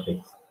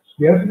antibiotics.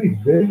 We have to be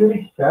very,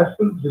 very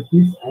careful with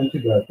these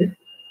antibiotics.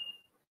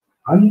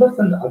 Unless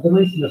and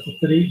otherwise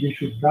necessary, we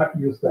should not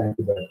use the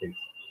antibiotics.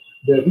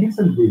 The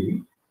reason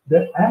being,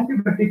 the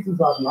antibiotics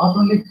are not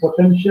only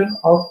potential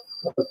of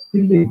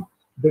killing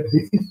the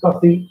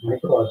disease-causing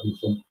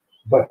microorganism,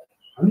 but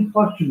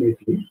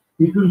unfortunately,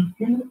 it will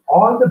kill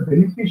all the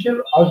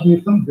beneficial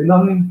organisms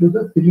belonging to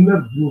the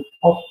similar group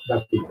of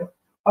bacteria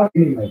or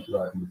any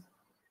microorganism.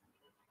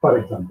 For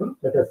example,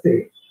 let us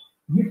say,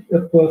 if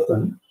a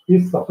person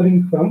is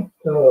suffering from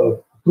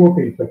throat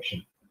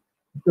infection,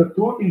 the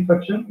throat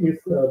infection is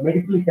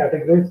medically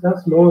categorized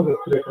as lower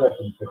respiratory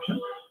tract infection.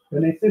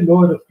 When I say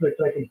lower respiratory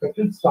tract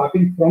infection,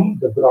 starting from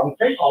the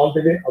bronchi all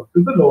the way up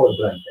to the lower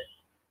bronchi.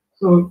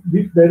 So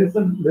if there is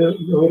a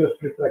lower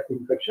respiratory tract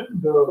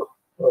infection,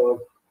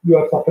 you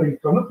are suffering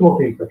from a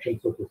throat infection,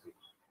 so to say.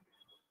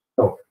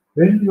 So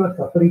when you are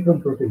suffering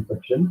from throat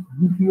infection,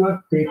 if you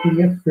are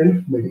taking a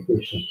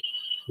self-medication,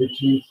 which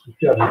means if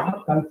you are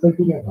not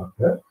consulting a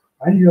doctor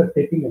and you are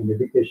taking a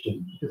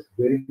medication, it is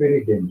very,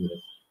 very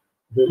dangerous.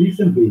 The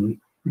reason being,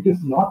 it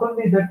is not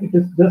only that it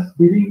is just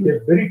giving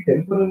a very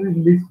temporary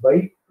release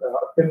by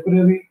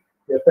temporary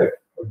effect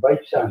by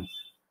chance,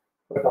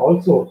 but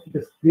also it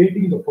is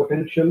creating the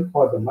potential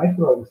for the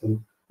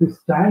microorganism to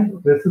stand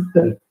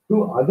resistant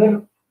to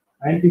other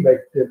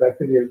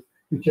antibacterials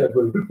which you are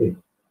going to take.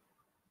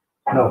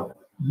 Now,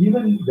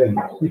 even then,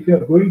 if you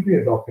are going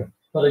to a doctor,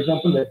 for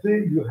example, let's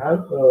say you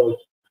have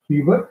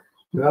fever,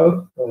 you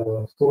have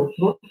sore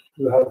throat,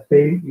 you have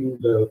pain in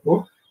the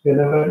throat.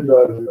 Whenever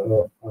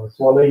you are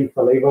swallowing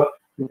saliva,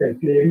 you can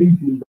clearly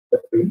feel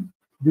the pain.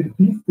 With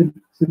these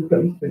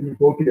symptoms, when you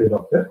go to your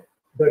doctor,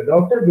 the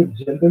doctor will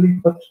generally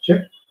first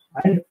check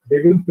and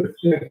they will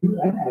prescribe you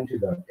an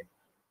antibiotic.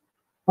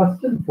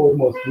 First and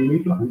foremost, we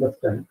need to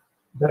understand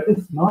that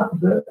is not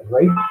the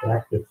right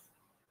practice.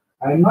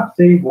 I am not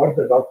saying what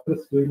the doctor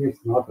is doing is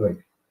not right.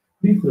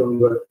 Please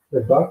remember,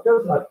 the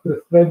doctors are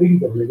prescribing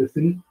the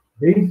medicine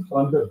based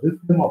on the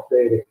wisdom of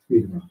their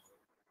experience.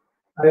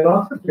 I'll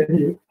also tell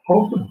you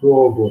how to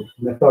go about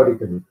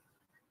methodically.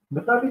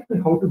 Methodically,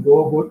 how to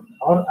go about,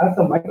 or as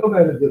a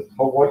microbiologist,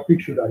 what we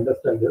should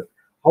understand is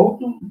how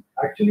to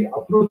actually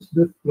approach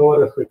this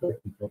lower respiratory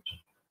infection.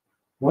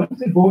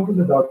 Once you go to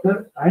the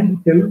doctor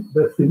and tell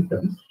the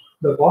symptoms,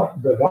 the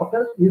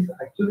doctor is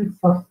actually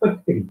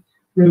suspecting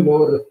a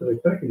lower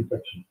respiratory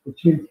infection, which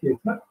means he is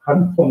not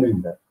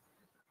confirming that.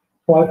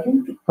 For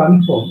him to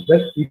confirm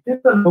that it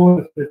is a lower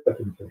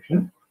respiratory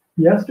infection,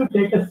 he has to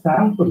take a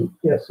sample,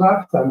 a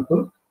swab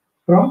sample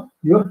from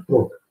your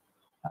throat,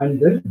 and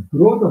then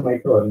grow the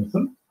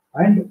microorganism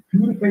and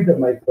purify the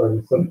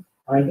microorganism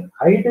and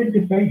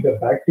identify the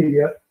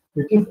bacteria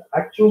which is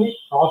actually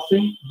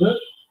causing the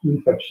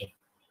infection.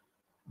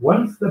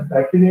 Once the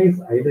bacteria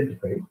is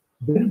identified,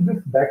 then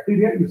this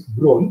bacteria is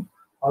grown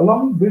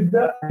along with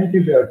the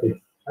antibiotics.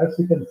 As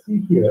you can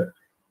see here,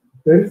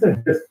 there is a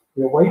disc,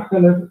 a white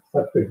color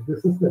surface.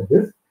 This is the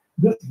disc.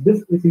 This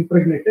disc is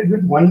impregnated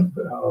with one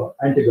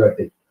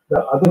antibiotic.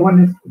 The other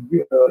one is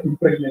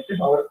impregnated,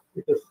 or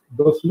it is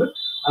dosed with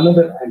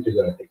another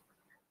antibiotic.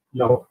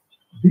 Now,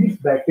 these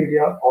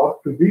bacteria are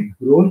to be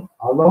grown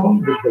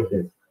along with the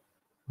disc.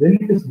 When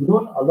it is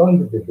grown along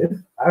with the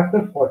disc,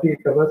 after 48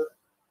 hours,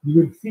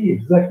 you will see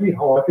exactly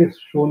how it is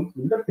shown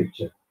in the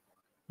picture,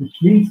 which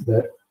means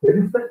that there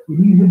is the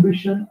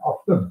inhibition of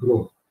the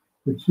growth,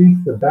 which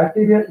means the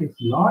bacteria is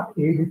not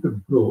able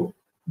to grow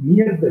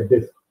near the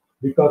disc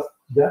because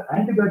the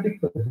antibiotic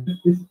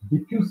is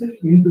diffusing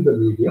into the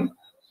medium.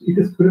 It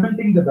is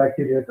preventing the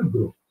bacteria to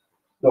grow.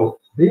 Now,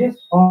 based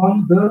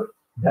on the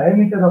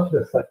diameter of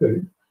the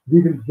circle,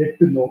 we will get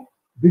to know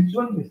which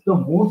one is the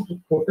most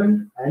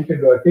potent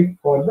antibiotic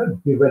for the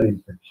given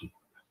infection.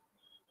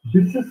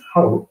 This is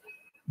how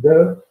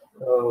the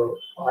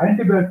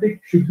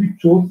antibiotic should be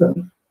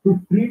chosen to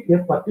treat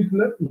a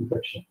particular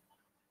infection.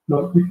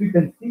 Now, if you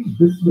can see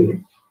this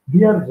way,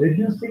 we are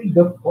reducing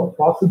the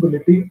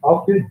possibility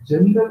of a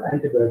general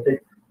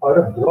antibiotic or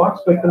a broad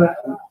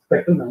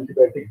spectrum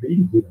antibiotic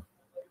being given.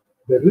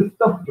 The risk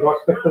of broad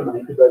spectrum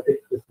antibiotic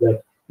is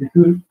that it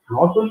will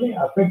not only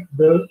affect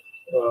the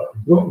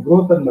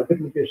growth and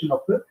multiplication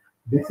of the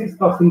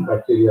disease-causing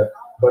bacteria,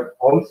 but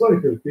also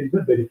it will kill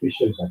the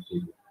beneficial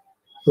bacteria.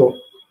 So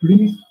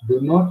please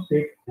do not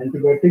take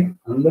antibiotics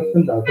unless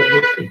and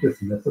otherwise it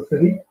is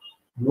necessary.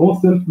 No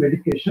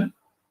self-medication.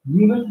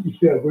 Even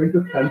if you are going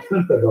to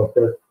consult a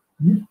doctor,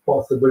 if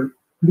possible,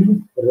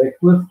 please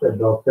request the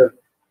doctor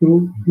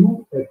to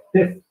do a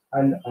test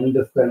and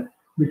understand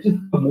which is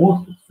the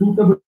most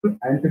suitable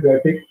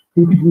antibiotic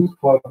to be used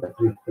for the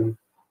treatment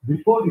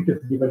before it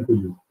is given to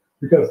you.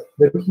 Because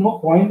there is no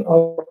point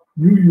of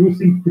you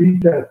using 3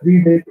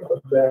 days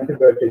of the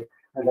antibiotic,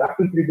 and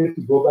after 3 days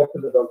you go back to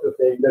the doctor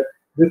saying that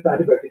this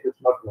antibiotic is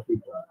not working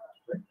for us.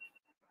 Right?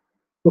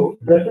 So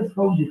that is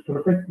how we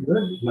protect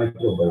the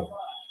microbiome.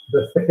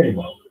 The second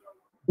one,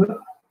 the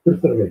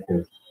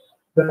preservatives.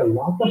 There are a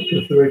lot of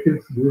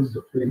preservatives used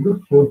in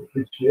the food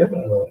which we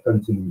are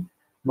consuming.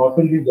 Not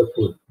only the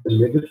food, the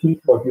medicines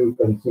what you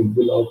consume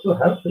will also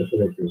have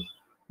preservatives.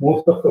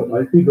 Most of the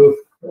multi-dose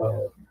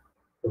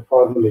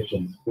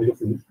formulations,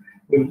 medicines,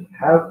 will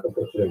have a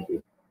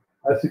preservative.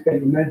 As you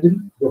can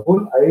imagine, the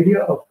whole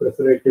idea of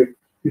preservative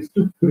is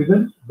to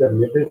prevent the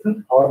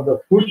medicine or the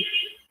food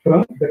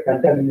from the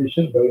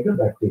contamination by the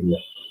bacteria,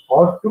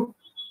 or to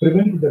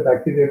prevent the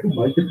bacteria to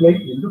multiply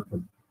in the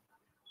food.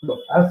 So,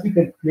 as you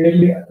can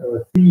clearly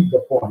see the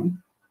point,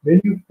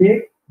 when you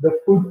take the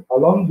food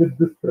along with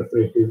this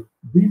preservative,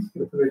 these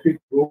preservatives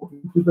go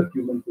into the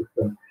human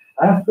system.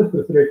 As the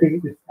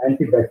preservative is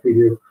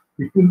antibacterial,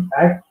 it will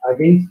act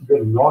against the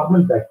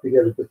normal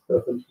bacteria which is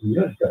present in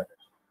your gut.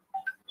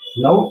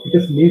 Now, it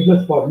is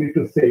needless for me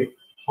to say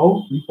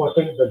how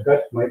important the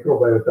gut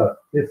microbiota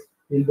is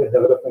in the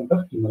development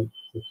of human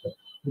system,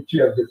 which we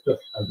have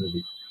discussed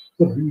already.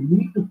 So, we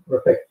need to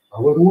protect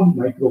our own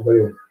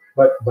microbiome,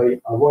 but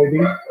by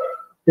avoiding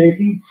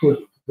taking food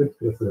with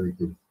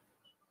preservatives.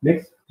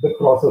 Next, the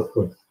processed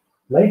foods.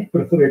 Like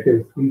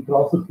preservatives, in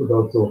processed food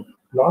also,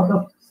 a lot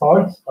of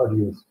salts are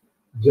used.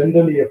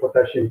 Generally, a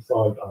potassium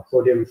salt or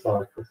sodium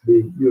salt is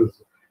being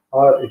used,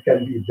 or it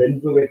can be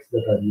benzoates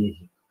that are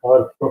used,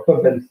 or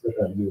propellants that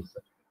are used.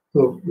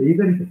 So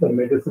either it is a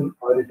medicine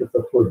or it is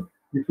a food.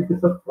 If it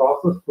is a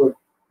processed food,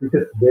 it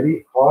is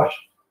very harsh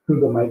to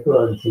the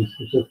microorganisms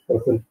which is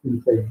present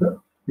inside the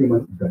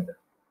human gut.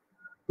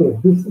 So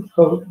this is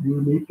how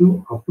you need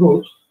to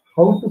approach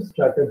how to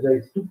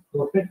strategize to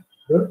protect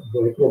the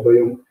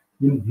microbiome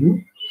in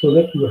you so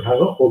that you have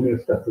a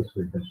homeostasis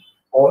with them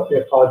or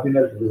a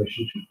cardinal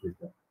relationship with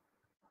them.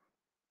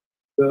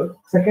 The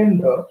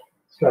second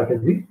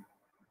strategy,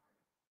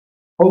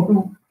 how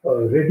to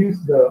reduce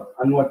the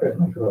unwanted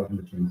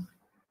microorganisms.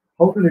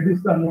 How to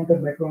reduce the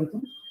unwanted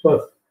microorganisms?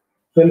 First,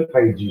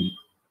 self-hygiene.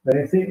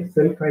 When I say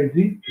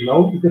self-hygiene,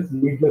 now it is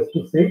needless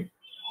to say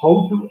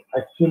how to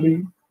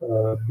actually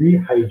be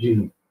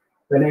hygienic.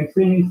 When I'm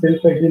saying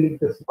self-hygiene,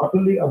 it is not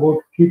only about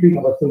keeping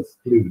ourselves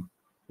clean.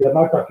 We are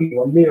not talking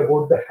only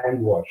about the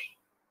hand wash.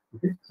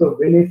 Okay? So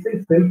when I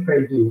say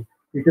self-hygiene,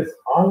 it is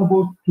all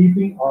about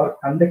keeping or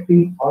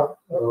conducting or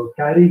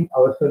carrying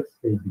ourselves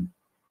healthy.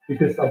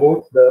 It is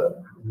about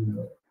the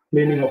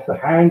cleaning of the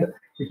hand.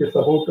 It is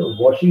about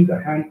washing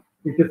the hand.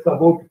 It is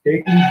about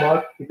taking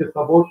bath. It is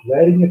about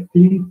wearing a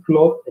clean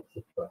cloth,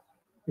 etc.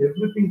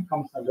 Everything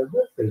comes under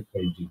the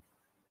self-hygiene.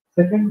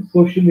 Second,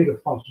 socially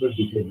responsible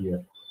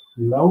behavior.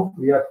 now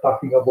we are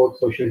talking about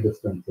social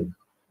distancing.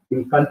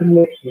 In country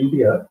like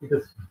India, it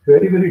is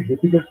very, very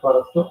difficult for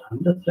us to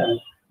understand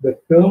the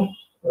term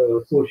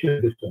social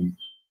distance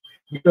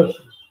because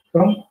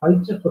from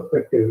culture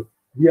perspective,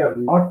 we are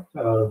not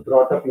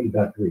brought up in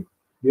that way.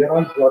 We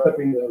are not brought up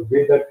in a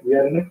way that we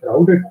are in a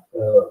crowded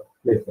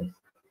places.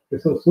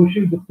 So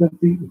social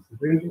distancing is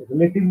really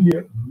relatively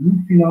a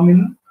new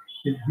phenomenon.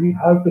 We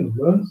have to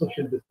learn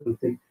social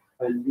distancing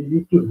and we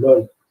need to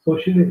learn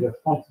socially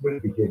responsible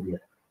behavior.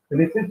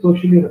 When I say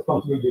socially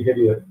responsible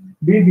behavior,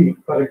 maybe,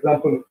 for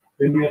example,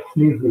 when we are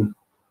sneezing,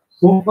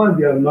 so far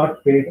we have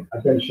not paid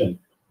attention,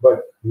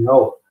 but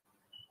now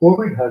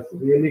COVID has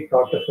really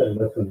taught us a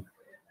lesson.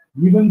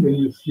 Even when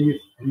you sneeze,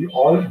 we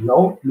all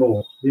now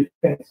know we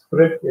can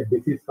spread a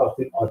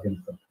disease-causing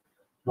organism.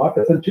 Not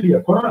essentially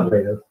a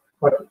coronavirus,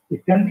 but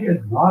it can be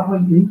a normal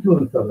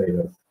influenza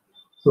virus.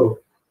 So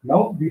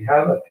now we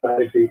have a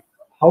clarity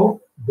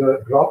how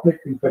the droplet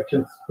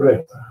infection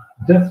spreads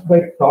just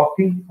by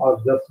talking or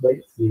just by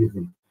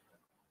sneezing.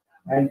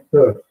 And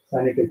third,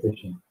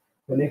 sanitization.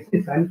 When I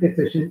say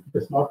sanitization, it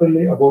is not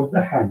only about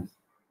the hands,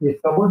 it's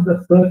about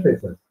the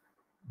surfaces.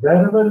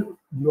 Wherever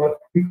you are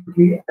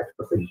quickly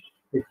accessing,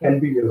 it can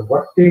be your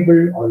work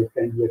table, or it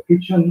can be a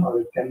kitchen, or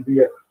it can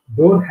be a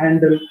door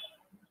handle,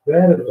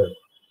 wherever,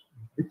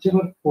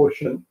 whichever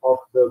portion of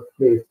the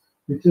place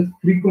which is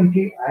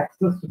frequently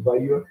accessed by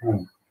your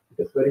hand.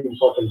 It is very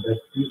important that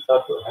you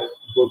start to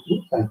go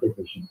through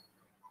sanitization.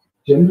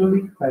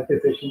 Generally,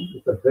 sanitization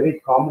is a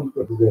very common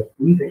procedure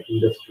in the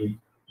industry,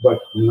 but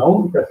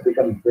now it has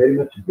become very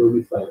much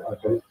domicile or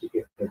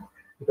domesticated.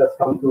 It has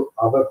come to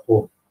our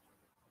home.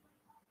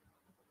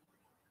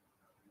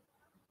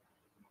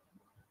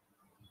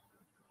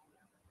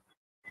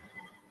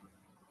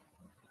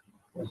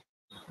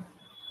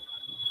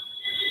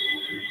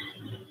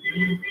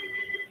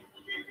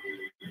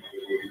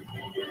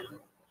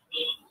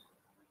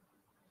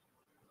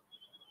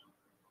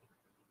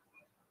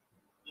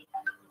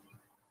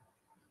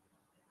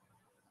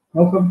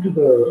 Now come to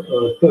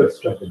the third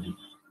strategy.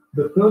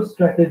 The third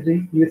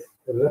strategy is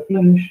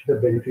replenish the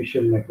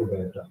beneficial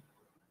microbiota.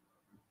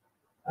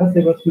 As I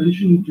was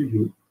mentioning to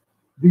you,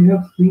 we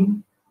have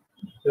seen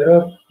there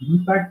are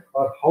impact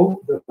or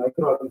how the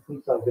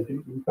microorganisms are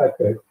getting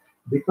impacted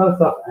because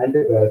of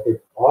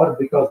antibiotics or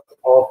because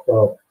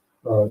of,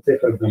 say,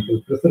 for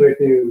example,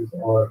 preservatives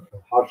or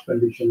harsh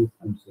conditions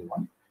and so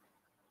on.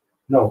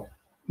 Now,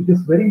 it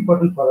is very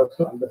important for us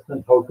to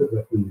understand how to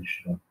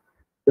replenish them.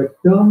 The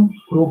term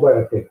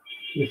probiotic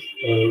is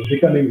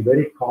becoming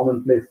very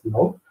commonplace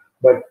now,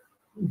 but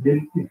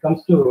when it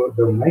comes to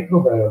the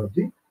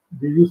microbiology,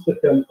 we use the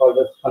term called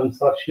as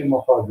consortium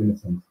of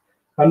organisms.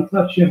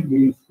 Consortium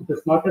means it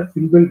is not a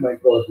single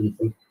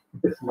microorganism,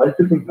 it is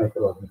multiple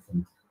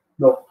microorganisms.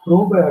 Now,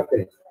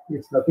 probiotics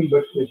is nothing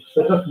but a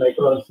set of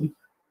microorganisms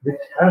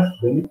which has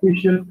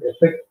beneficial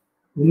effect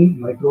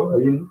in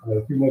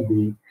human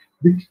being,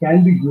 which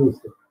can be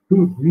used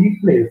to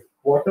replace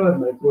whatever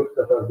microbes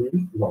that are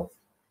being lost.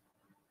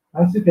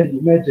 As you can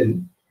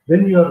imagine,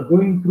 when you are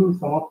going through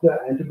some of the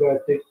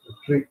antibiotic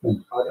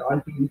treatment or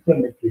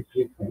anti-inflammatory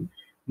treatment,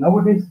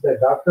 nowadays the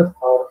doctors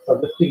are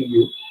suggesting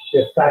you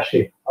a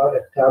sachet or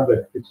a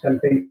tablet which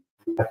contains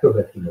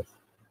lactobacillus.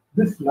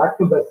 This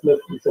lactobacillus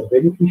is a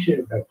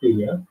beneficial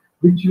bacteria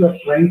which you are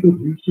trying to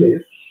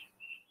replace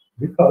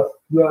because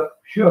you are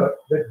sure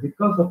that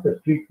because of the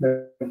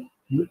treatment,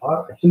 you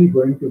are actually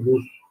going to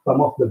lose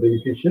some of the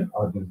beneficial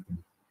organisms.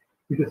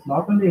 It is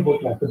not only about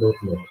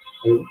lactobacillus.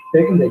 I've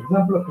taken the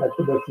example of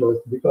lactobacillus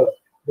because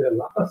there are a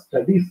lot of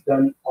studies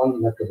done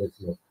on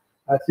lactobacillus.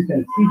 As you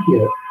can see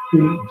here,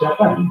 in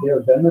Japan, they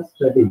have done a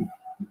study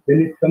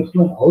when it comes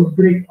to an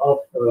outbreak of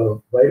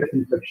virus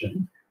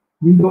infection.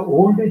 In the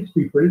old age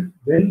people,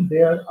 when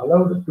they are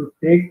allowed to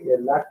take a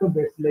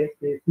lactobacillus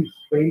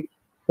strain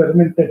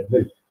fermented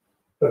milk.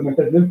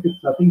 Fermented milk is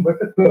nothing but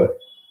a curd.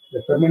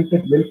 The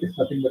fermented milk is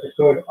nothing but a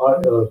curd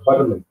or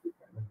buttermilk.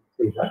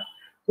 Say that.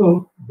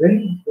 So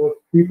when those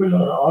people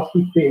are asked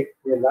to take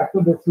a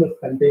lactobacillus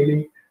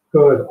containing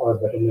curd or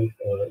buttermilk,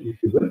 if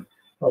you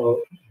will,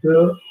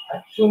 the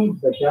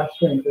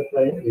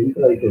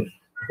gastroenteritis.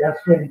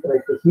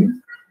 Gastroenteritis means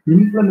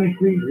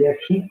inflammatory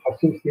reaction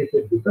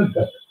associated with the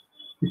gut.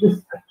 It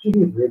is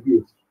actually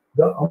reduced.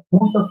 The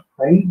amount of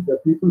time the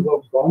people who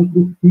have gone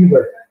through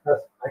fever has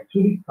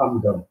actually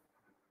come down,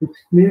 which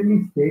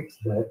clearly states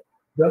that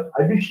the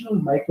additional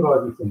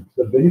microorganisms,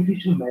 the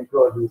beneficial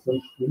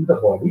microorganisms in the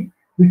body,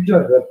 which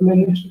are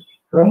replenished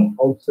from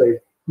outside,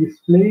 is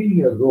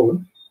playing a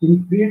role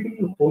in creating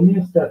a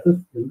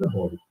homeostasis in the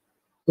body.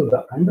 So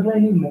the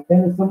underlying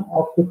mechanism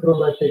of the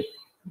probiotic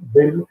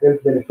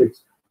health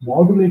benefits,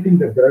 modulating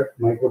the gut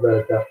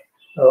microbiota,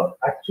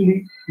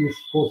 actually is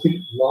posing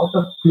a lot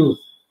of clues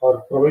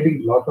or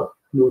providing a lot of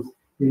clues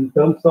in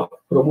terms of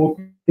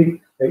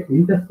promoting the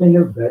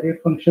intestinal barrier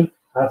function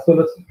as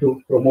well as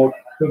to promote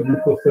the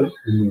mucosal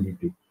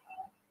immunity.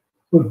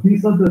 So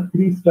these are the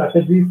three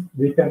strategies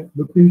we can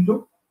look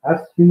into as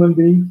human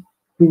beings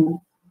to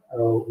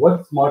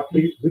work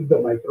smartly with the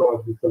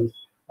microorganisms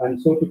and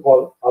so to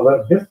call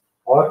our guests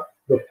or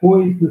the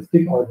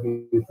coexisting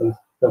organisms,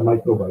 the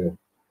microbiome.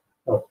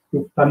 Now,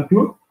 to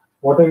conclude,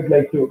 what I would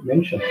like to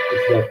mention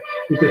is that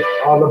it is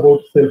all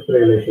about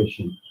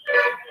self-realization.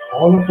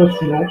 All of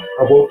us know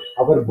about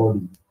our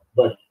body,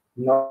 but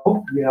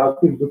now we have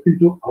to look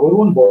into our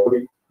own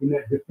body in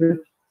a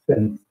different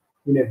sense,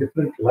 in a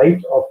different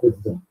light of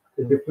wisdom,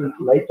 a different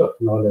light of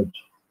knowledge,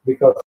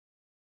 because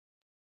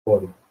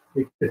body.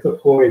 It is a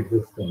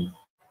coexistence.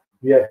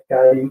 We are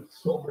carrying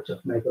so much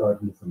of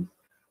microorganisms.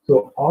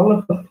 So all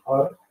of us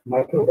are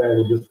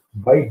microbiologists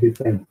by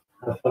design,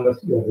 as long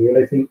as you are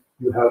realizing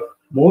you have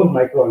more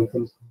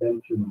microorganisms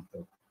than human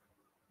cells.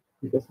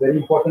 It is very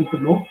important to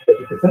know that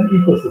it is an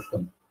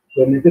ecosystem.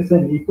 When it is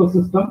an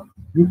ecosystem,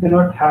 you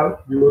cannot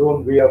have your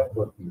own way of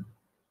working.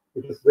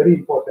 It is very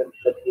important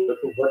that we have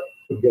to work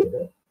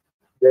together.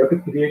 We have to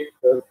create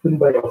a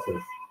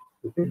symbiosis.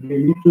 Okay? We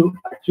need to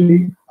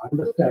actually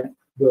understand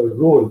the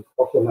role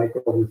of the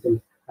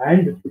microorganisms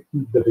and to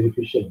keep the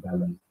beneficial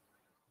balance.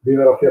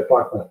 Beware of your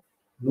partner.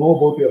 Know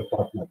about your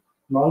partner.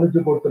 Knowledge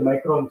about the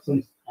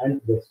microorganisms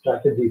and the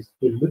strategies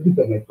to live with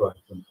the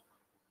microorganisms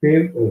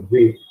pave a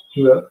way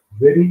to a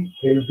very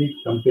healthy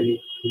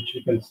company which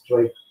we can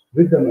strike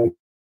with the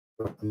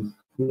microorganisms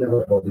in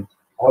our body.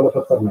 All of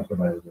us are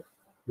microbiologists.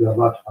 We are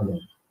not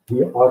alone.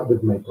 We are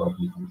with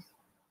microorganisms.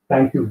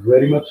 Thank you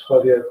very much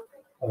for your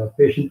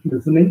patient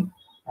listening.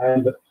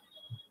 And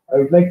I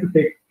would like to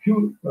take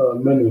few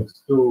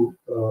minutes to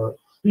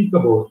speak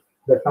about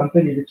the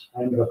company which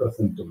I am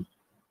representing.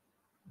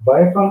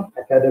 Biocon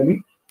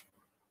Academy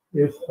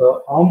is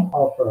an arm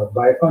of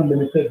Biocon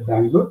Limited,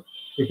 Bangalore.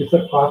 It is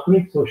a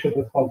corporate social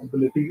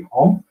responsibility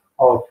arm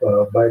of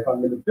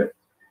Biocon Limited,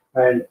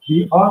 and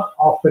we are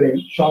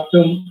offering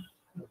short-term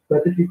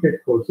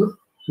certificate courses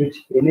which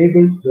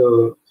enable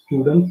the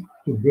students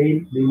to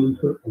gain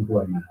meaningful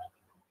employment.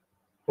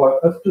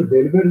 For us to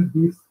deliver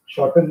these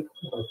short-term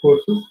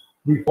courses,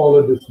 we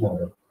follow this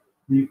model.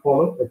 We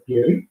follow a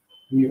theory,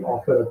 we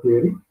offer a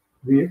theory.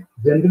 We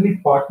generally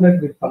partner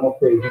with some of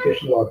the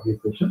educational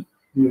organizations.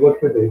 We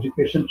work with the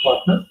education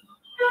partners.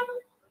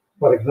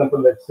 For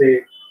example, let's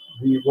say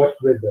we work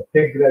with the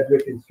Tech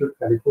Graduate Institute,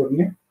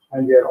 California,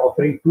 and we are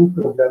offering two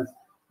programs,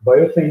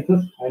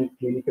 Biosciences and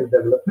Clinical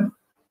Development.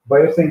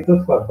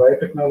 Biosciences for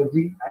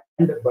biotechnology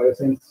and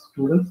bioscience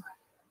students.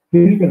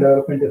 Clinical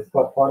development is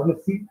for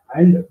pharmacy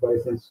and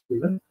bioscience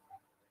students.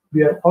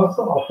 We are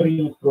also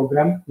offering a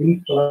program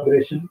in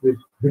collaboration with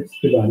BITS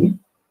Pilani.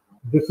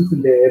 This is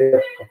in the area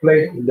of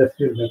applied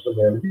industrial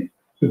microbiology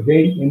to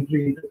gain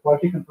entry into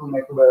quality control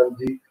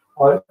microbiology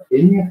or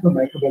any of the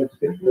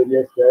microbiological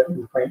areas where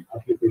we find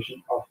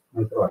application of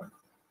microorganisms.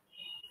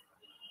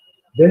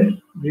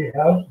 Then we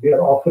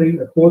are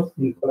offering a course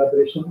in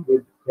collaboration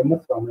with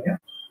MS Ramaya.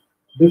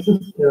 This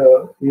is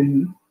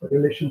in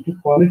relation to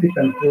quality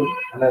control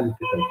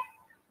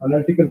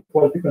analytical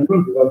quality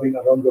control revolving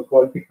around the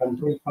quality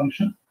control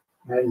function.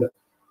 And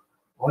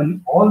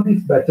on all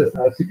these batches,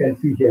 as you can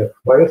see here,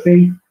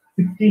 bioscience,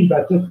 16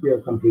 batches we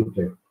have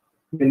completed.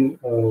 In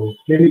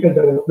clinical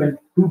development,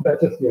 2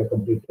 batches we have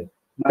completed.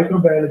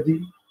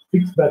 Microbiology,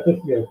 6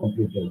 batches we have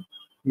completed.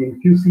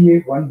 In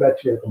QCA, 1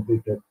 batch we have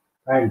completed.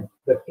 And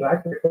the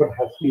track record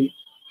has been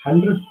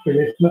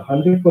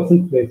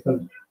 100%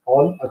 placement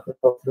all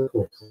across the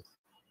courses,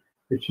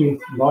 which means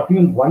not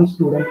even one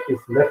student is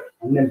left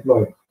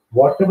unemployed,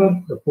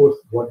 whatever the course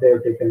what they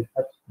have taken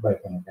at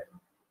Biocon Academy.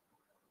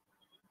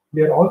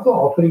 We are also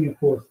offering a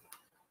course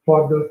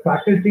for the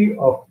faculty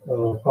of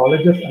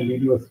colleges and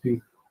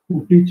universities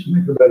who teach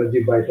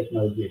microbiology,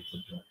 biotechnology,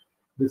 etc.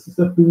 This is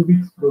a 2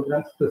 weeks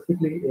program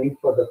specifically aimed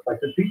for the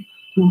faculty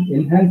to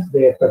enhance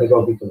their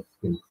pedagogical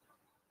skills.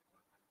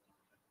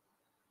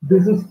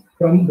 This is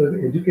from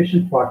the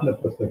education partner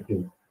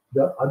perspective.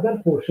 The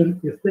other portion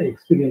is the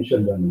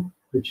experiential learning,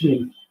 which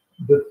means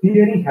the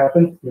theory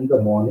happens in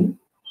the morning.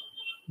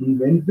 In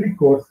every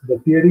course, the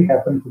theory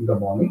happens in the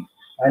morning,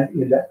 and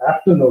in the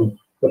afternoon,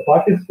 the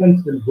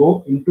participants will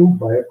go into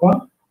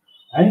Biocon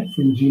and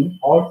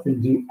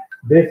Syngene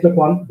based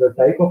upon the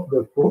type of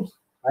the course,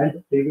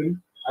 and they will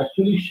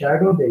actually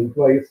shadow the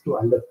employees to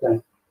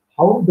understand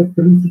how the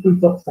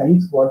principles of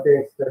science, what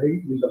they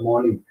study in the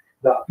morning,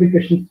 the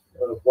applications,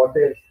 what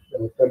they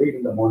studied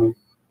in the morning,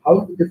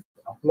 how it is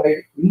applied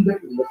in the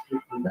industry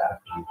in the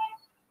afternoon.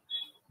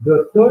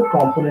 The third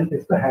component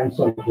is the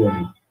hands-on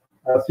learning.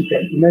 As you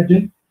can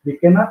imagine, we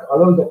cannot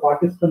allow the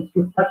participants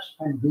to touch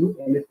and do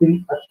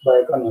anything at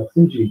Biocon or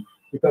Syngene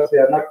because they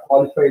are not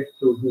qualified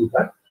to do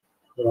that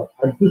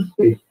at this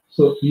stage.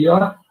 So we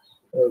are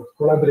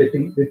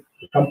collaborating with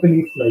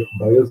companies like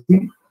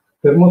Biocon,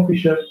 Thermo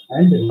Fisher,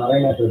 and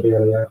Narayana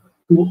Hrudayalaya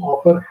to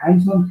offer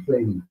hands-on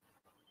training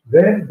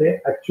where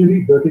they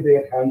actually dirty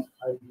their hands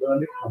and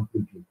learn it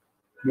completely.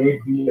 May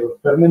it be a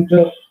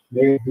fermenter,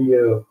 may it be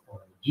a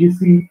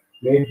GC,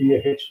 may it be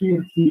a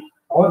HPLC,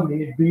 or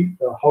may it be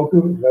how to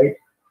write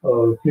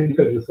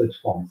clinical research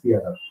form,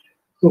 CRF.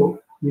 So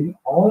in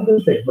all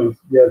the segments,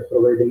 we are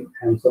providing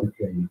hands-on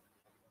training.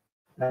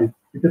 And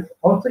it is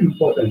also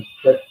important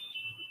that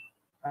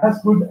as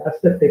good as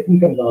the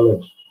technical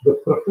knowledge, the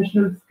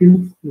professional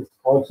skills is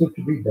also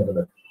to be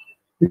developed.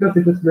 because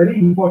it is very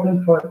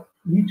important for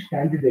each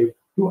candidate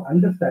to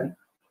understand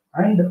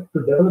and to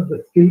develop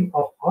the skill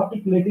of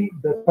articulating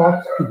the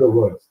thoughts to the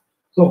words.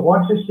 So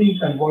what they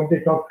think and what they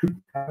talk should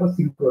have a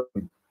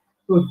synchrony.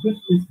 So this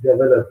is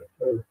developed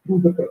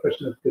through the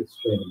professional skills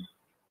training.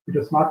 It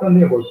is not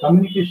only about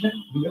communication,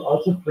 we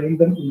also train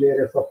them in the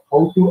areas of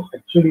how to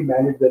actually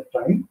manage their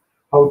time,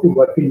 how to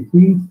work in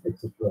teams,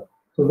 etc.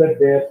 So that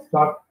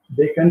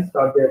they can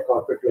start their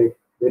corporate life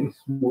very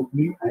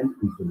smoothly and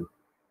easily.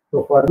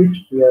 So for which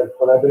we are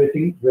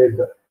collaborating with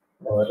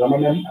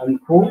Ramanan and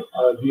Co.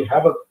 We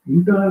have an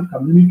internal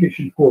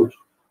communication coach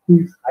who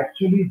is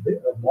actually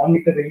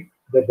monitoring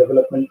the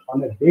development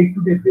on a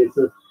day-to-day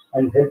basis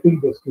and helping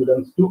the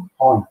students to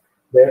hone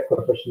their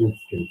professional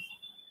skills.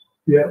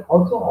 We are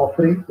also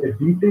offering a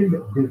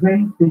detailed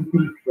design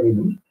thinking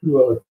training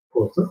through our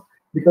courses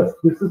because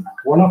this is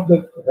one of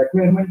the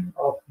requirements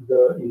of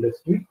the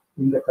industry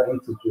in the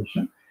current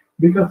situation,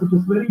 because it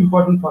is very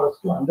important for us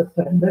to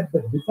understand that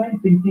the design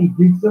thinking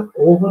gives an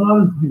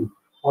overall view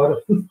or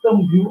a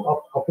system view of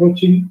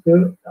approaching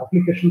the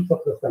applications of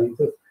the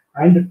sciences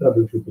and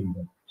troubleshooting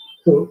them.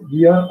 So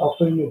we are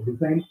offering a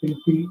design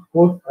thinking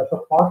course as a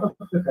part of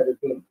the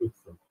curriculum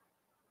itself.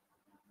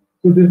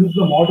 So this is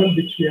the model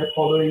which we are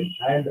following,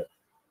 and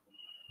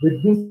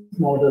with this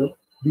model,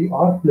 we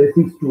are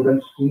placing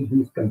students in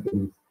these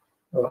companies.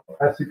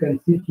 As you can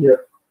see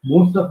here,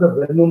 most of the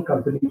well-known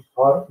companies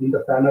are in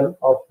the panel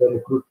of the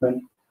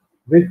recruitment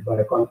with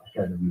Biocon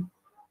Academy.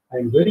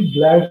 I'm very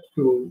glad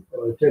to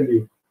tell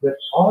you that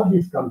all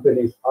these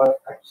companies are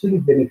actually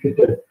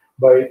benefited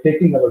by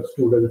taking our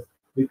students,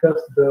 because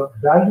the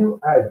value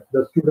add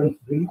the students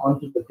bring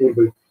onto the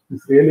table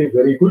is really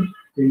very good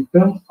in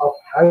terms of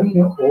having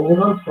an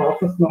overall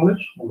process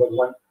knowledge, number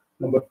one.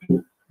 Number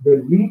two,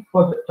 the need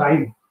for the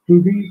time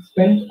to be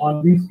spent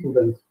on these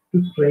students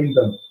to train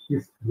them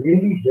is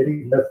really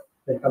very less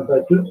than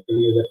compared to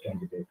any other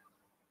candidate.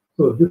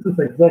 So this is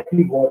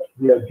exactly what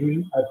we are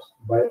doing at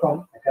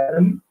Biocon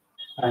Academy.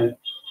 And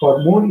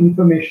for more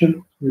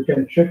information, you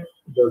can check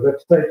the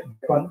website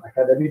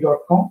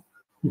bioconacademy.com.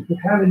 If you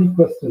have any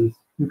questions,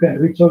 you can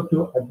reach out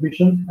to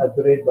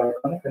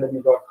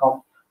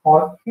admissions@bioconacademy.com,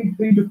 or feel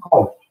free to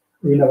call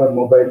in our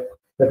mobile,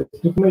 that is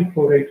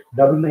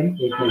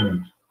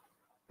 8848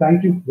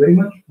 Thank you very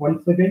much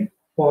once again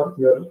for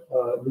your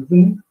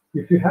listening.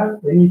 If you have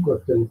any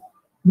questions,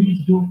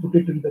 please do put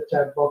it in the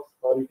chat box,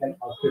 or you can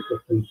ask your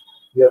questions.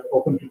 We are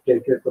open to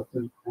take your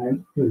questions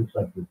and to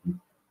interact with you.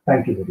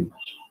 Thank you very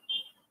much.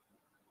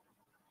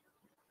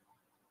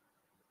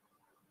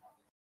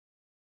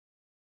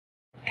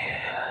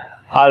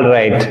 All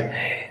right.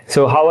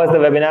 So how was the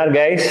webinar,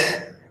 guys?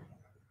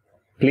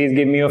 Please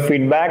give me your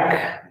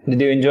feedback.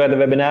 Did you enjoy the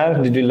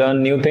webinar? Did you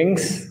learn new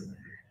things?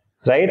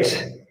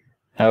 Right?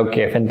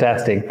 Okay,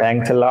 fantastic.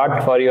 Thanks a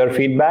lot for your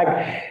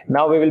feedback.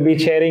 Now we will be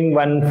sharing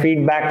one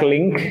feedback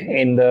link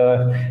in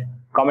the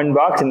comment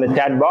box, in the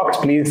chat box.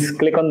 Please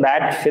click on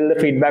that, fill the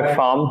feedback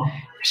form,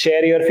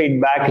 share your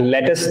feedback,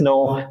 let us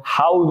know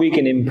how we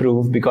can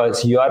improve,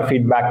 because your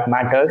feedback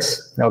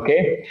matters.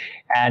 Okay,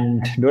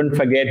 and don't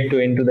forget to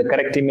enter the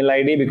correct email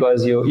ID,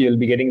 because you'll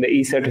be getting the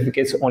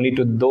e-certificates only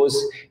to those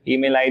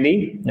email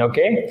ID.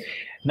 Okay,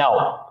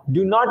 now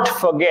do not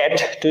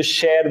forget to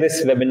share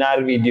this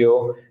webinar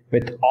video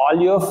with all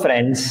your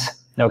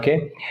friends,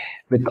 okay,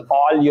 with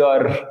all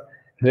your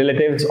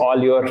relatives,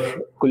 all your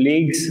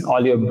colleagues,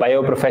 all your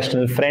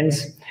bioprofessional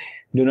friends.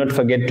 Do not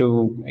forget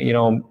to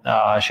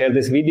share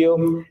this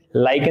video,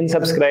 like and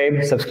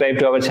subscribe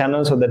to our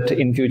channel, so that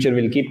in future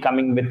we'll keep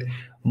coming with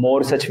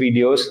more such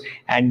videos.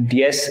 And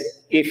yes,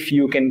 if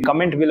you can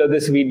comment below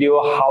this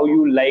video how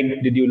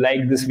did you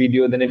like this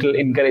video, then it will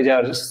encourage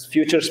our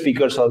future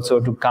speakers also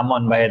to come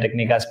on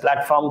Biotecnika's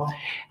platform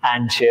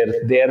and share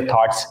their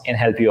thoughts and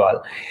help you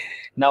all.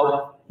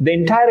 Now, the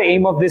entire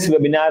aim of this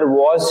webinar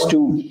was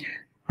to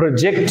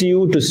project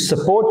you, to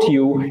support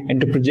you, and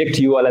to project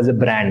you all as a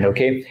brand,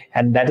 okay?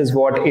 And that is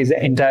what is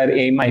the entire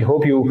aim. I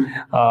hope you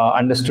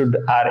understood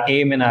our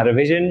aim and our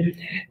vision.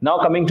 Now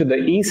coming to the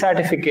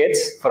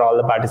e-certificates for all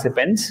the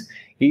participants.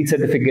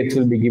 E-certificates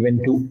will be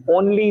given to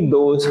only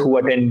those who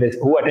attended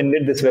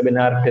this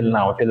webinar till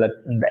now, till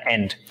the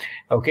end.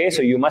 Okay,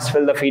 so you must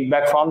fill the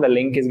feedback form. The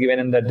link is given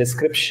in the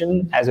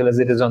description as well as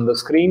it is on the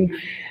screen.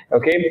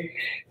 Okay,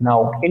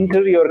 now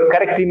enter your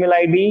correct email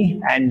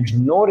ID, and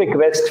no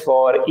request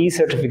for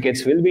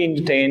e-certificates will be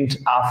entertained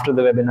after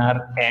the webinar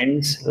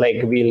ends.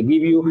 Like, we'll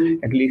give you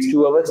at least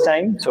 2 hours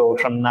time. So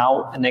from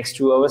now, next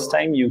 2 hours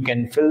time, you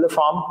can fill the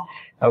form.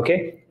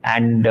 Okay,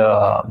 and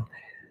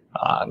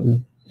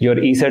your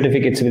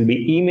e-certificates will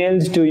be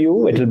emailed to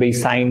you. It will be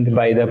signed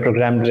by the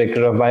program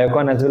director of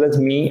Biocon as well as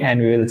me, and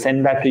we will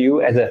send that to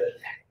you as a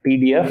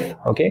PDF.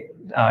 Okay,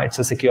 it's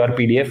a secure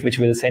PDF which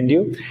we'll send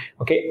you.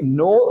 Okay,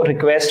 no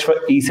request for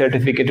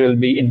e-certificate will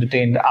be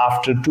entertained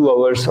after 2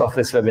 hours of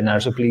this webinar.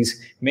 So please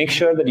make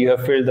sure that you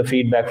have filled the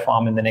feedback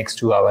form in the next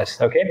 2 hours.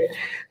 Okay,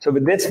 so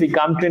with this we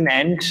come to an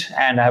end,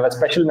 and I have a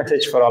special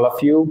message for all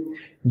of you.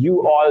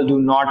 You all do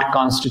not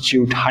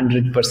constitute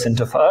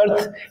 100% of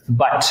Earth,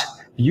 but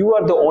you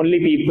are the only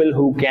people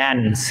who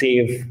can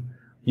save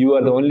You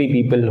are the only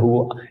people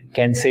who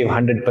can save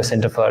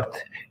 100% of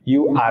Earth.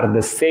 You are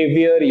the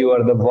savior, you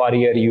are the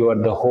warrior, you are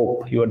the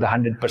hope, you are the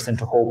 100%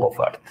 hope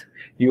of Earth.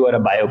 You are a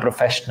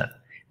bioprofessional.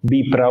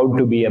 Be proud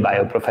to be a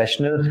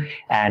bioprofessional,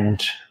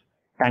 and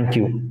thank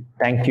you.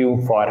 Thank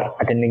you for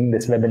attending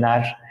this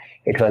webinar.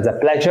 It was a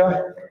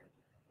pleasure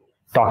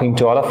talking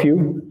to all of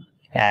you,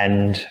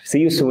 and see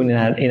you soon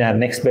in our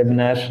next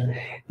webinar.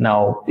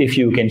 Now, if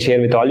you can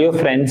share with all your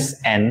friends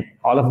and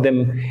all of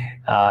them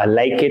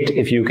like it,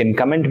 if you can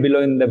comment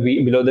below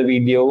below the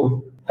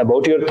video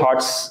about your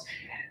thoughts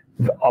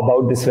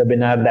about this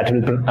webinar, that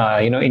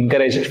will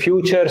encourage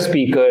future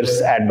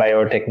speakers at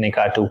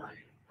Biotecnika to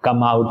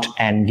come out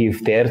and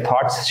give their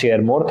thoughts,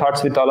 share more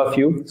thoughts with all of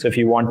you. So if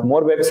you want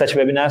more such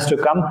webinars to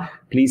come,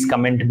 please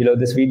comment below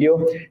this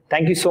video.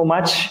 Thank you so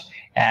much,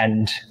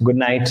 and good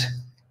night.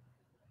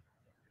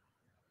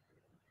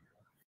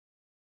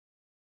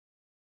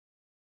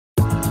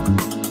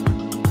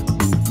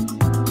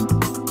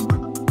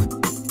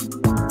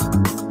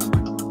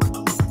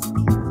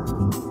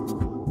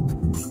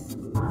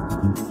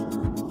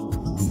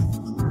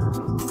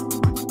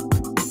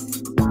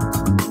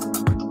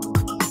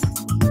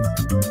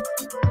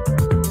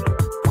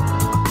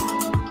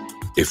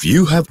 If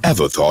you have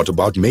ever thought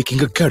about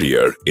making a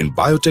career in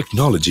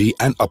biotechnology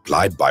and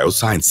applied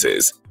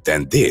biosciences,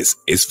 then this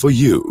is for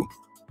you.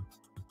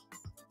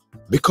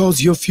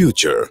 Because your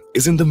future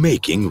is in the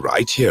making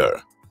right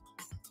here.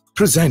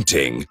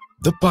 Presenting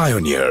the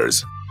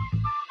Pioneers.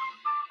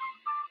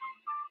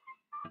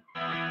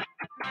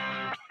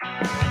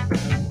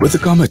 With a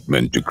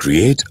commitment to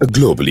create a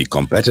globally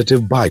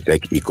competitive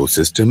biotech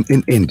ecosystem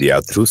in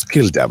India through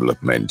skill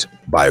development,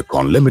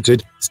 Biocon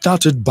Limited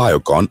started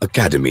Biocon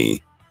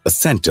Academy, a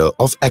center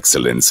of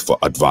excellence for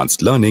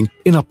advanced learning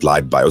in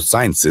applied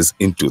biosciences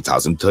in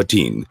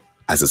 2013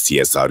 as a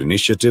CSR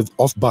initiative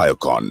of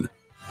Biocon.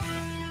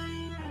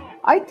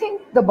 I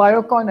think the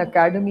Biocon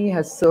Academy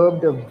has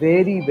served a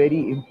very,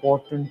 very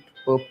important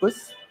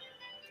purpose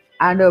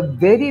and a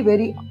very,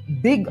 very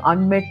big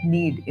unmet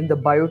need in the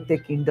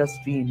biotech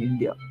industry in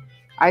India.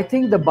 I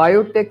think the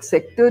biotech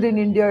sector in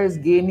India is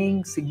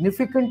gaining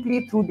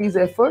significantly through these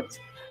efforts,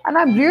 and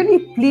I'm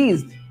really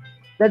pleased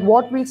that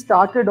what we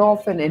started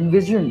off and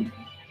envisioned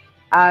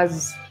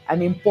as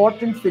an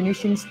important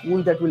finishing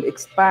school that will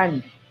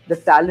expand the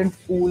talent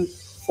pool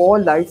for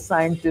life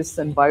scientists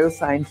and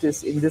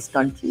bioscientists in this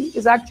country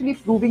is actually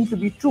proving to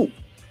be true.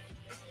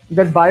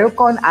 That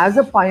Biocon as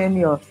a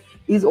pioneer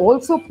is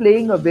also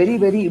playing a very,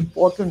 very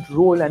important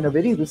role, and a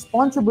very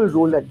responsible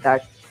role at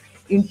that,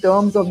 in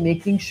terms of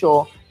making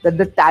sure that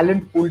the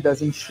talent pool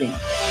doesn't shrink.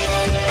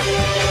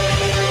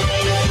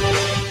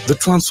 The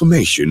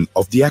transformation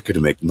of the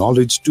academic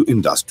knowledge to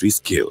industry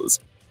skills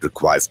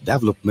requires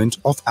development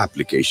of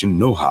application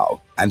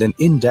know-how and an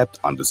in-depth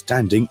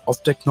understanding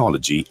of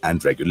technology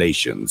and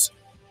regulations.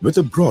 With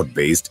a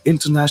broad-based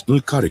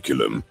international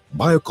curriculum,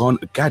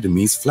 Biocon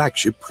Academy's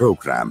flagship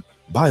program,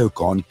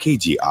 Biocon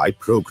KGI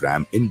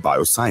program in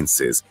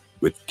Biosciences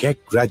with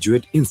Keck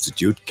Graduate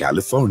Institute,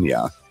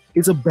 California,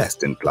 is a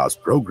best-in-class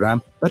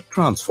program that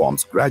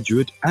transforms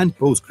graduate and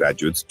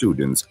postgraduate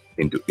students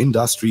into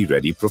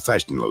industry-ready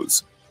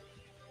professionals.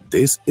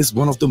 This is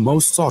one of the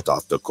most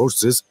sought-after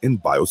courses in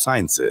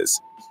biosciences.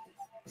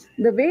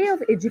 The way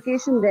of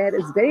education there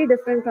is very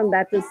different from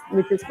that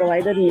which is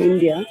provided in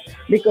India,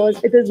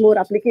 because it is more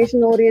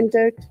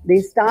application-oriented. They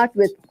start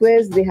with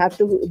quiz, they have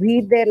to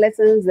read their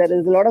lessons, there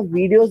is a lot of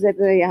videos that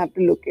they have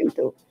to look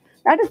into.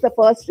 That is the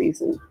first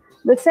reason.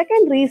 The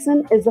second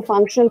reason is the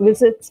functional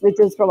visits,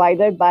 which is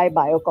provided by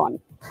Biocon.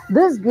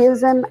 This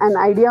gives them an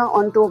idea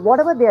onto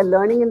whatever they are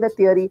learning in the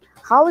theory,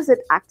 how is it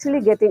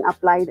actually getting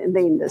applied in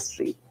the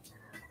industry.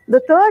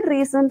 The third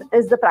reason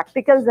is the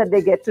practicals that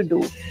they get to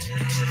do.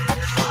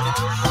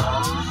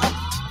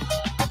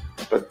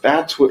 But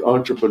that's what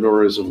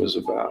entrepreneurism is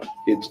about.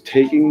 It's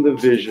taking the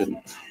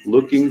vision,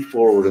 looking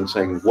forward and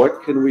saying,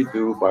 what can we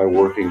do by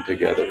working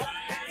together?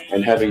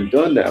 And having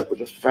done that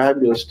with a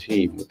fabulous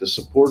team, with the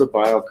support of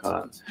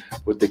Biocon,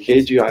 with the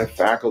KGI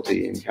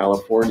faculty in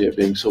California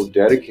being so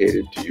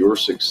dedicated to your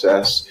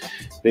success,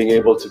 being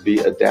able to be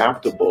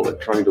adaptable and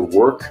trying to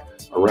work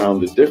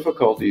around the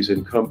difficulties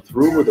and come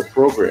through with a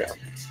program.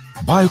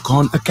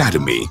 Biocon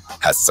Academy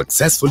has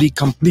successfully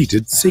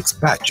completed 6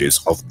 batches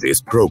of this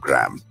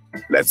program.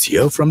 Let's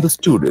hear from the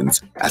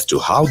students as to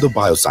how the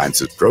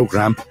Biosciences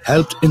program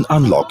helped in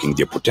unlocking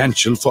their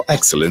potential for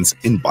excellence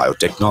in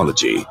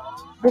biotechnology.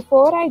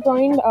 Before I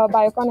joined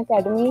Biocon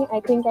Academy, I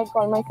think I'd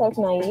call myself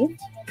naive.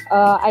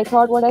 I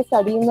thought what I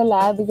study in the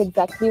lab is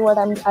exactly what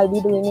I'll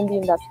be doing in the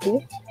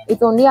industry.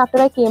 It's only after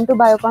I came to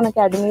Biocon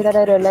Academy that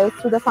I realized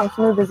through the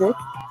functional visits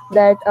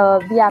that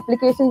the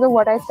applications of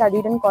what I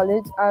studied in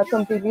college are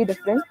completely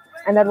different,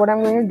 and that what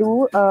I'm going to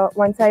do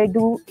once I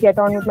do get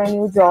on with my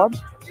new job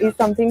is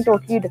something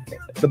totally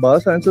different. The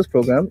Biosciences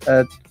program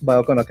at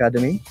Biocon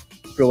Academy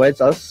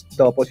provides us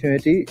the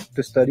opportunity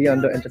to study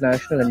under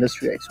international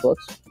industry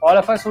experts. All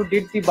of us who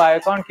did the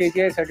Biocon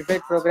KGI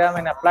certificate program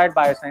in applied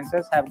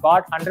biosciences have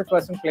got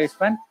 100%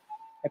 placement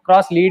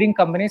across leading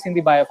companies in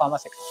the biopharma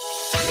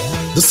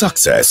sector. The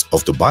success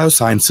of the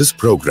Biosciences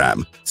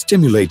program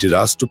stimulated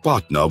us to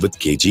partner with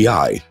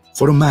KGI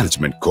for a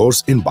management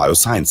course in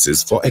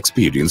Biosciences for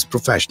experienced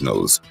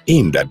professionals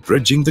aimed at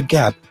bridging the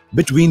gap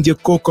between their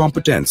core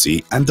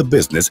competency and the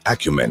business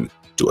acumen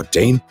to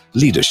attain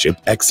leadership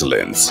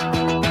excellence.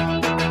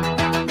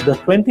 The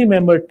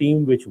 20-member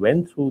team which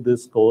went through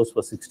this course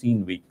for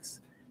 16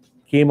 weeks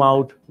came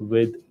out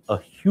with a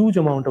huge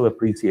amount of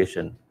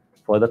appreciation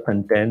for the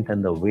content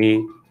and the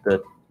way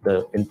that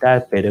the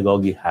entire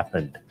pedagogy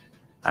happened.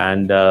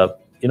 And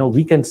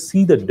we can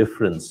see the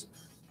difference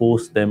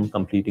post them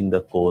completing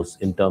the course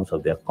in terms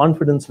of their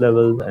confidence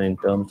levels and in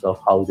terms of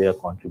how they are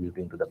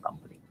contributing to the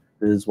company.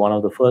 This is one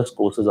of the first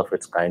courses of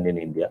its kind in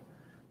India.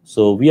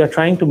 So we are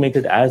trying to make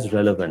it as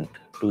relevant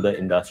to the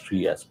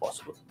industry as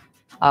possible.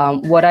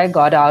 What I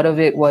got out of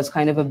it was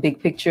kind of a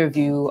big picture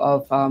view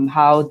of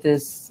how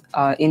this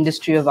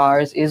industry of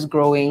ours is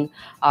growing,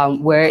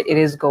 where it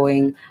is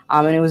going.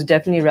 And it was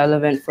definitely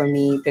relevant for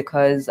me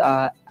because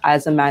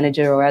as a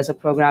manager or as a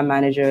program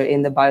manager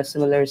in the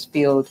biosimilars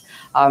field,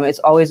 it's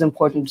always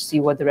important to see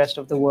what the rest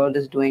of the world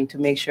is doing to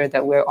make sure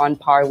that we're on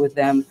par with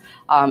them,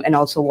 and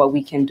also what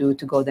we can do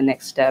to go the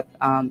next step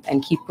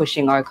and keep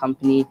pushing our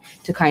company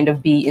to kind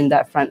of be in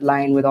that front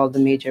line with all the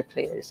major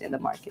players in the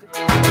market.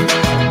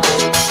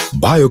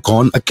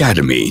 Biocon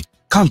Academy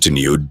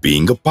continued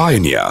being a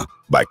pioneer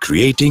by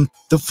creating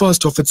the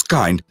first of its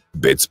kind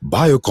BITS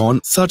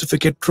Biocon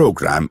certificate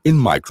program in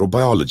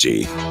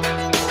microbiology.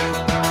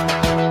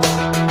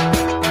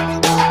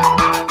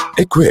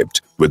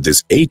 Equipped with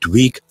this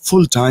 8-week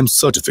full-time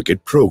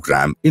certificate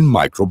program in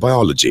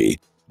microbiology,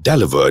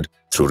 delivered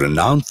through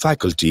renowned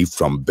faculty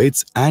from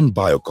BITS and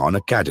Biocon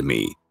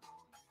Academy,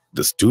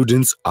 the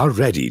students are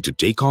ready to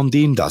take on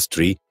the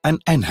industry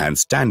and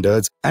enhance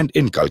standards and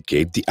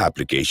inculcate the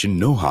application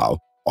know-how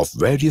of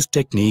various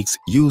techniques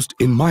used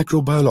in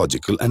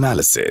microbiological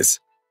analysis.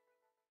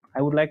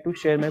 I would like to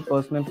share my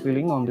personal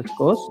feeling on this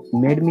course.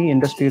 Made me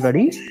industry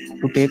ready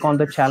to take on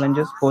the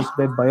challenges posed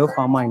by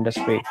biopharma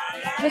industry.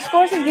 This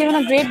course has given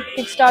a great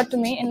kickstart to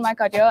me in my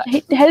career.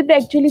 It helped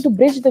actually to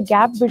bridge the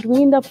gap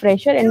between the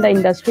fresher and the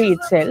industry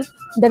itself.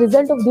 The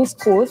result of this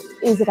course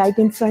is right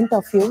in front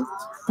of you.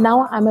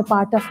 Now I'm a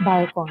part of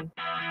Biocon.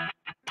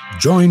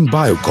 Join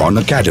Biocon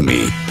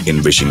Academy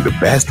in wishing the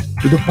best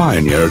to the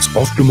pioneers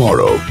of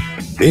tomorrow.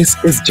 This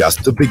is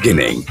just the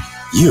beginning.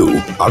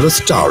 You are a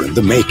star in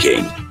the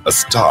making, a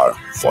star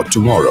for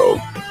tomorrow.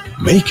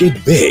 Make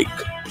it big.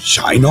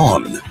 Shine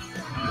on.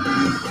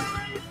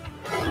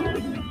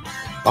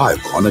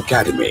 Biocon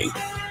Academy,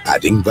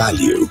 adding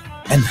value,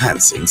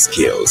 enhancing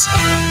skills.